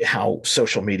how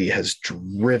social media has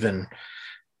driven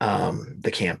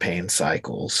the campaign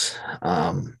cycles.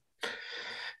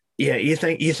 You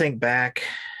think back,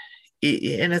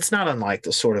 and it's not unlike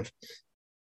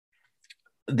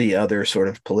the other sort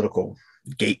of political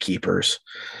gatekeepers.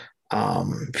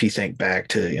 If you think back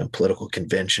to political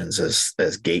conventions as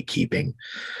gatekeeping,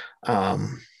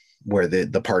 where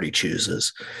the party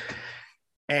chooses,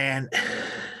 and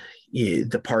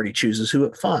the party chooses who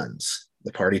it funds,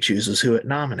 the party chooses who it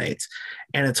nominates,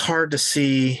 and it's hard to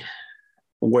see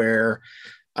where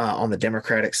on the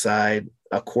Democratic side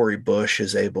a Cori Bush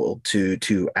is able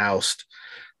to oust.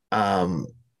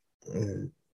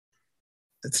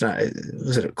 It's not.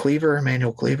 Was it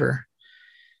Emmanuel Cleaver?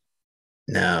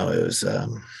 No, it was.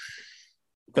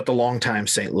 But the longtime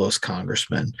St. Louis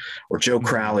congressman, or Joe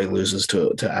Crowley loses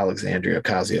to Alexandria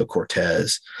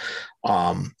Ocasio-Cortez.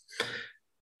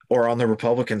 Or on the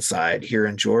Republican side, here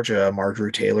in Georgia,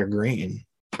 Marjorie Taylor Greene,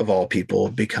 of all people,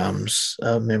 becomes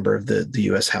a member of the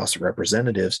U.S. House of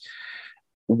Representatives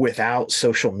without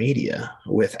social media,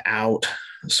 without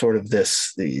sort of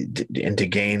and to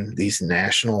gain these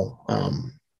national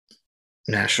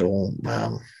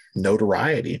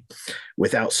notoriety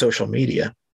without social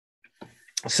media.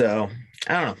 So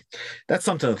I don't know. That's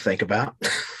something to think about.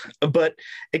 But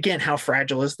again, how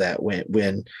fragile is that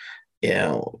when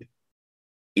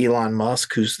Elon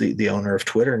Musk, who's the owner of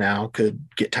Twitter now, could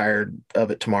get tired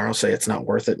of it tomorrow, say it's not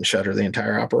worth it, and shutter the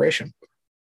entire operation?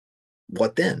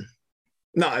 What then?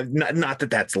 No, not that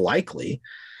that's likely,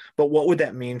 but what would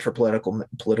that mean for political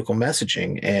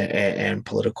messaging and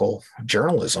political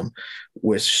journalism,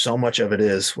 which so much of it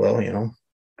is,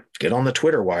 get on the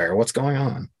Twitter wire. What's going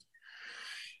on?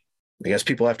 I guess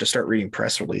people have to start reading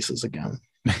press releases again.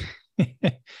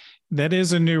 That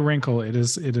is a new wrinkle. It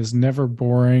is never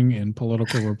boring in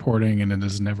political reporting, and it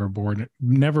is never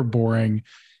boring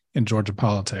in Georgia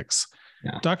politics.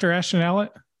 Yeah. Dr. Ashton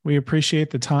Allett, we appreciate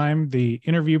the time. The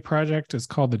interview project is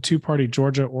called the Two-Party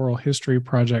Georgia Oral History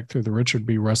Project through the Richard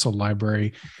B. Russell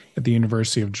Library at the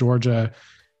University of Georgia.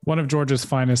 One of Georgia's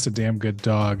finest, a damn good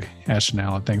dog. Ashton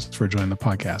Allett, thanks for joining the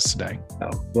podcast today.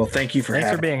 Oh, well, thank you for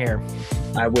being here.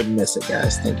 I wouldn't miss it,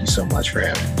 guys. Thank you so much for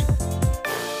having me.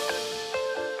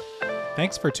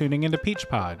 Thanks for tuning into Peach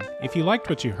Pod. If you liked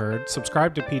what you heard,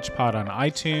 subscribe to Peach Pod on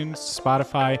iTunes,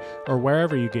 Spotify, or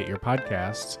wherever you get your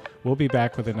podcasts. We'll be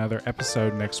back with another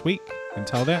episode next week.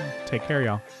 Until then, take care,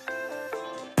 y'all.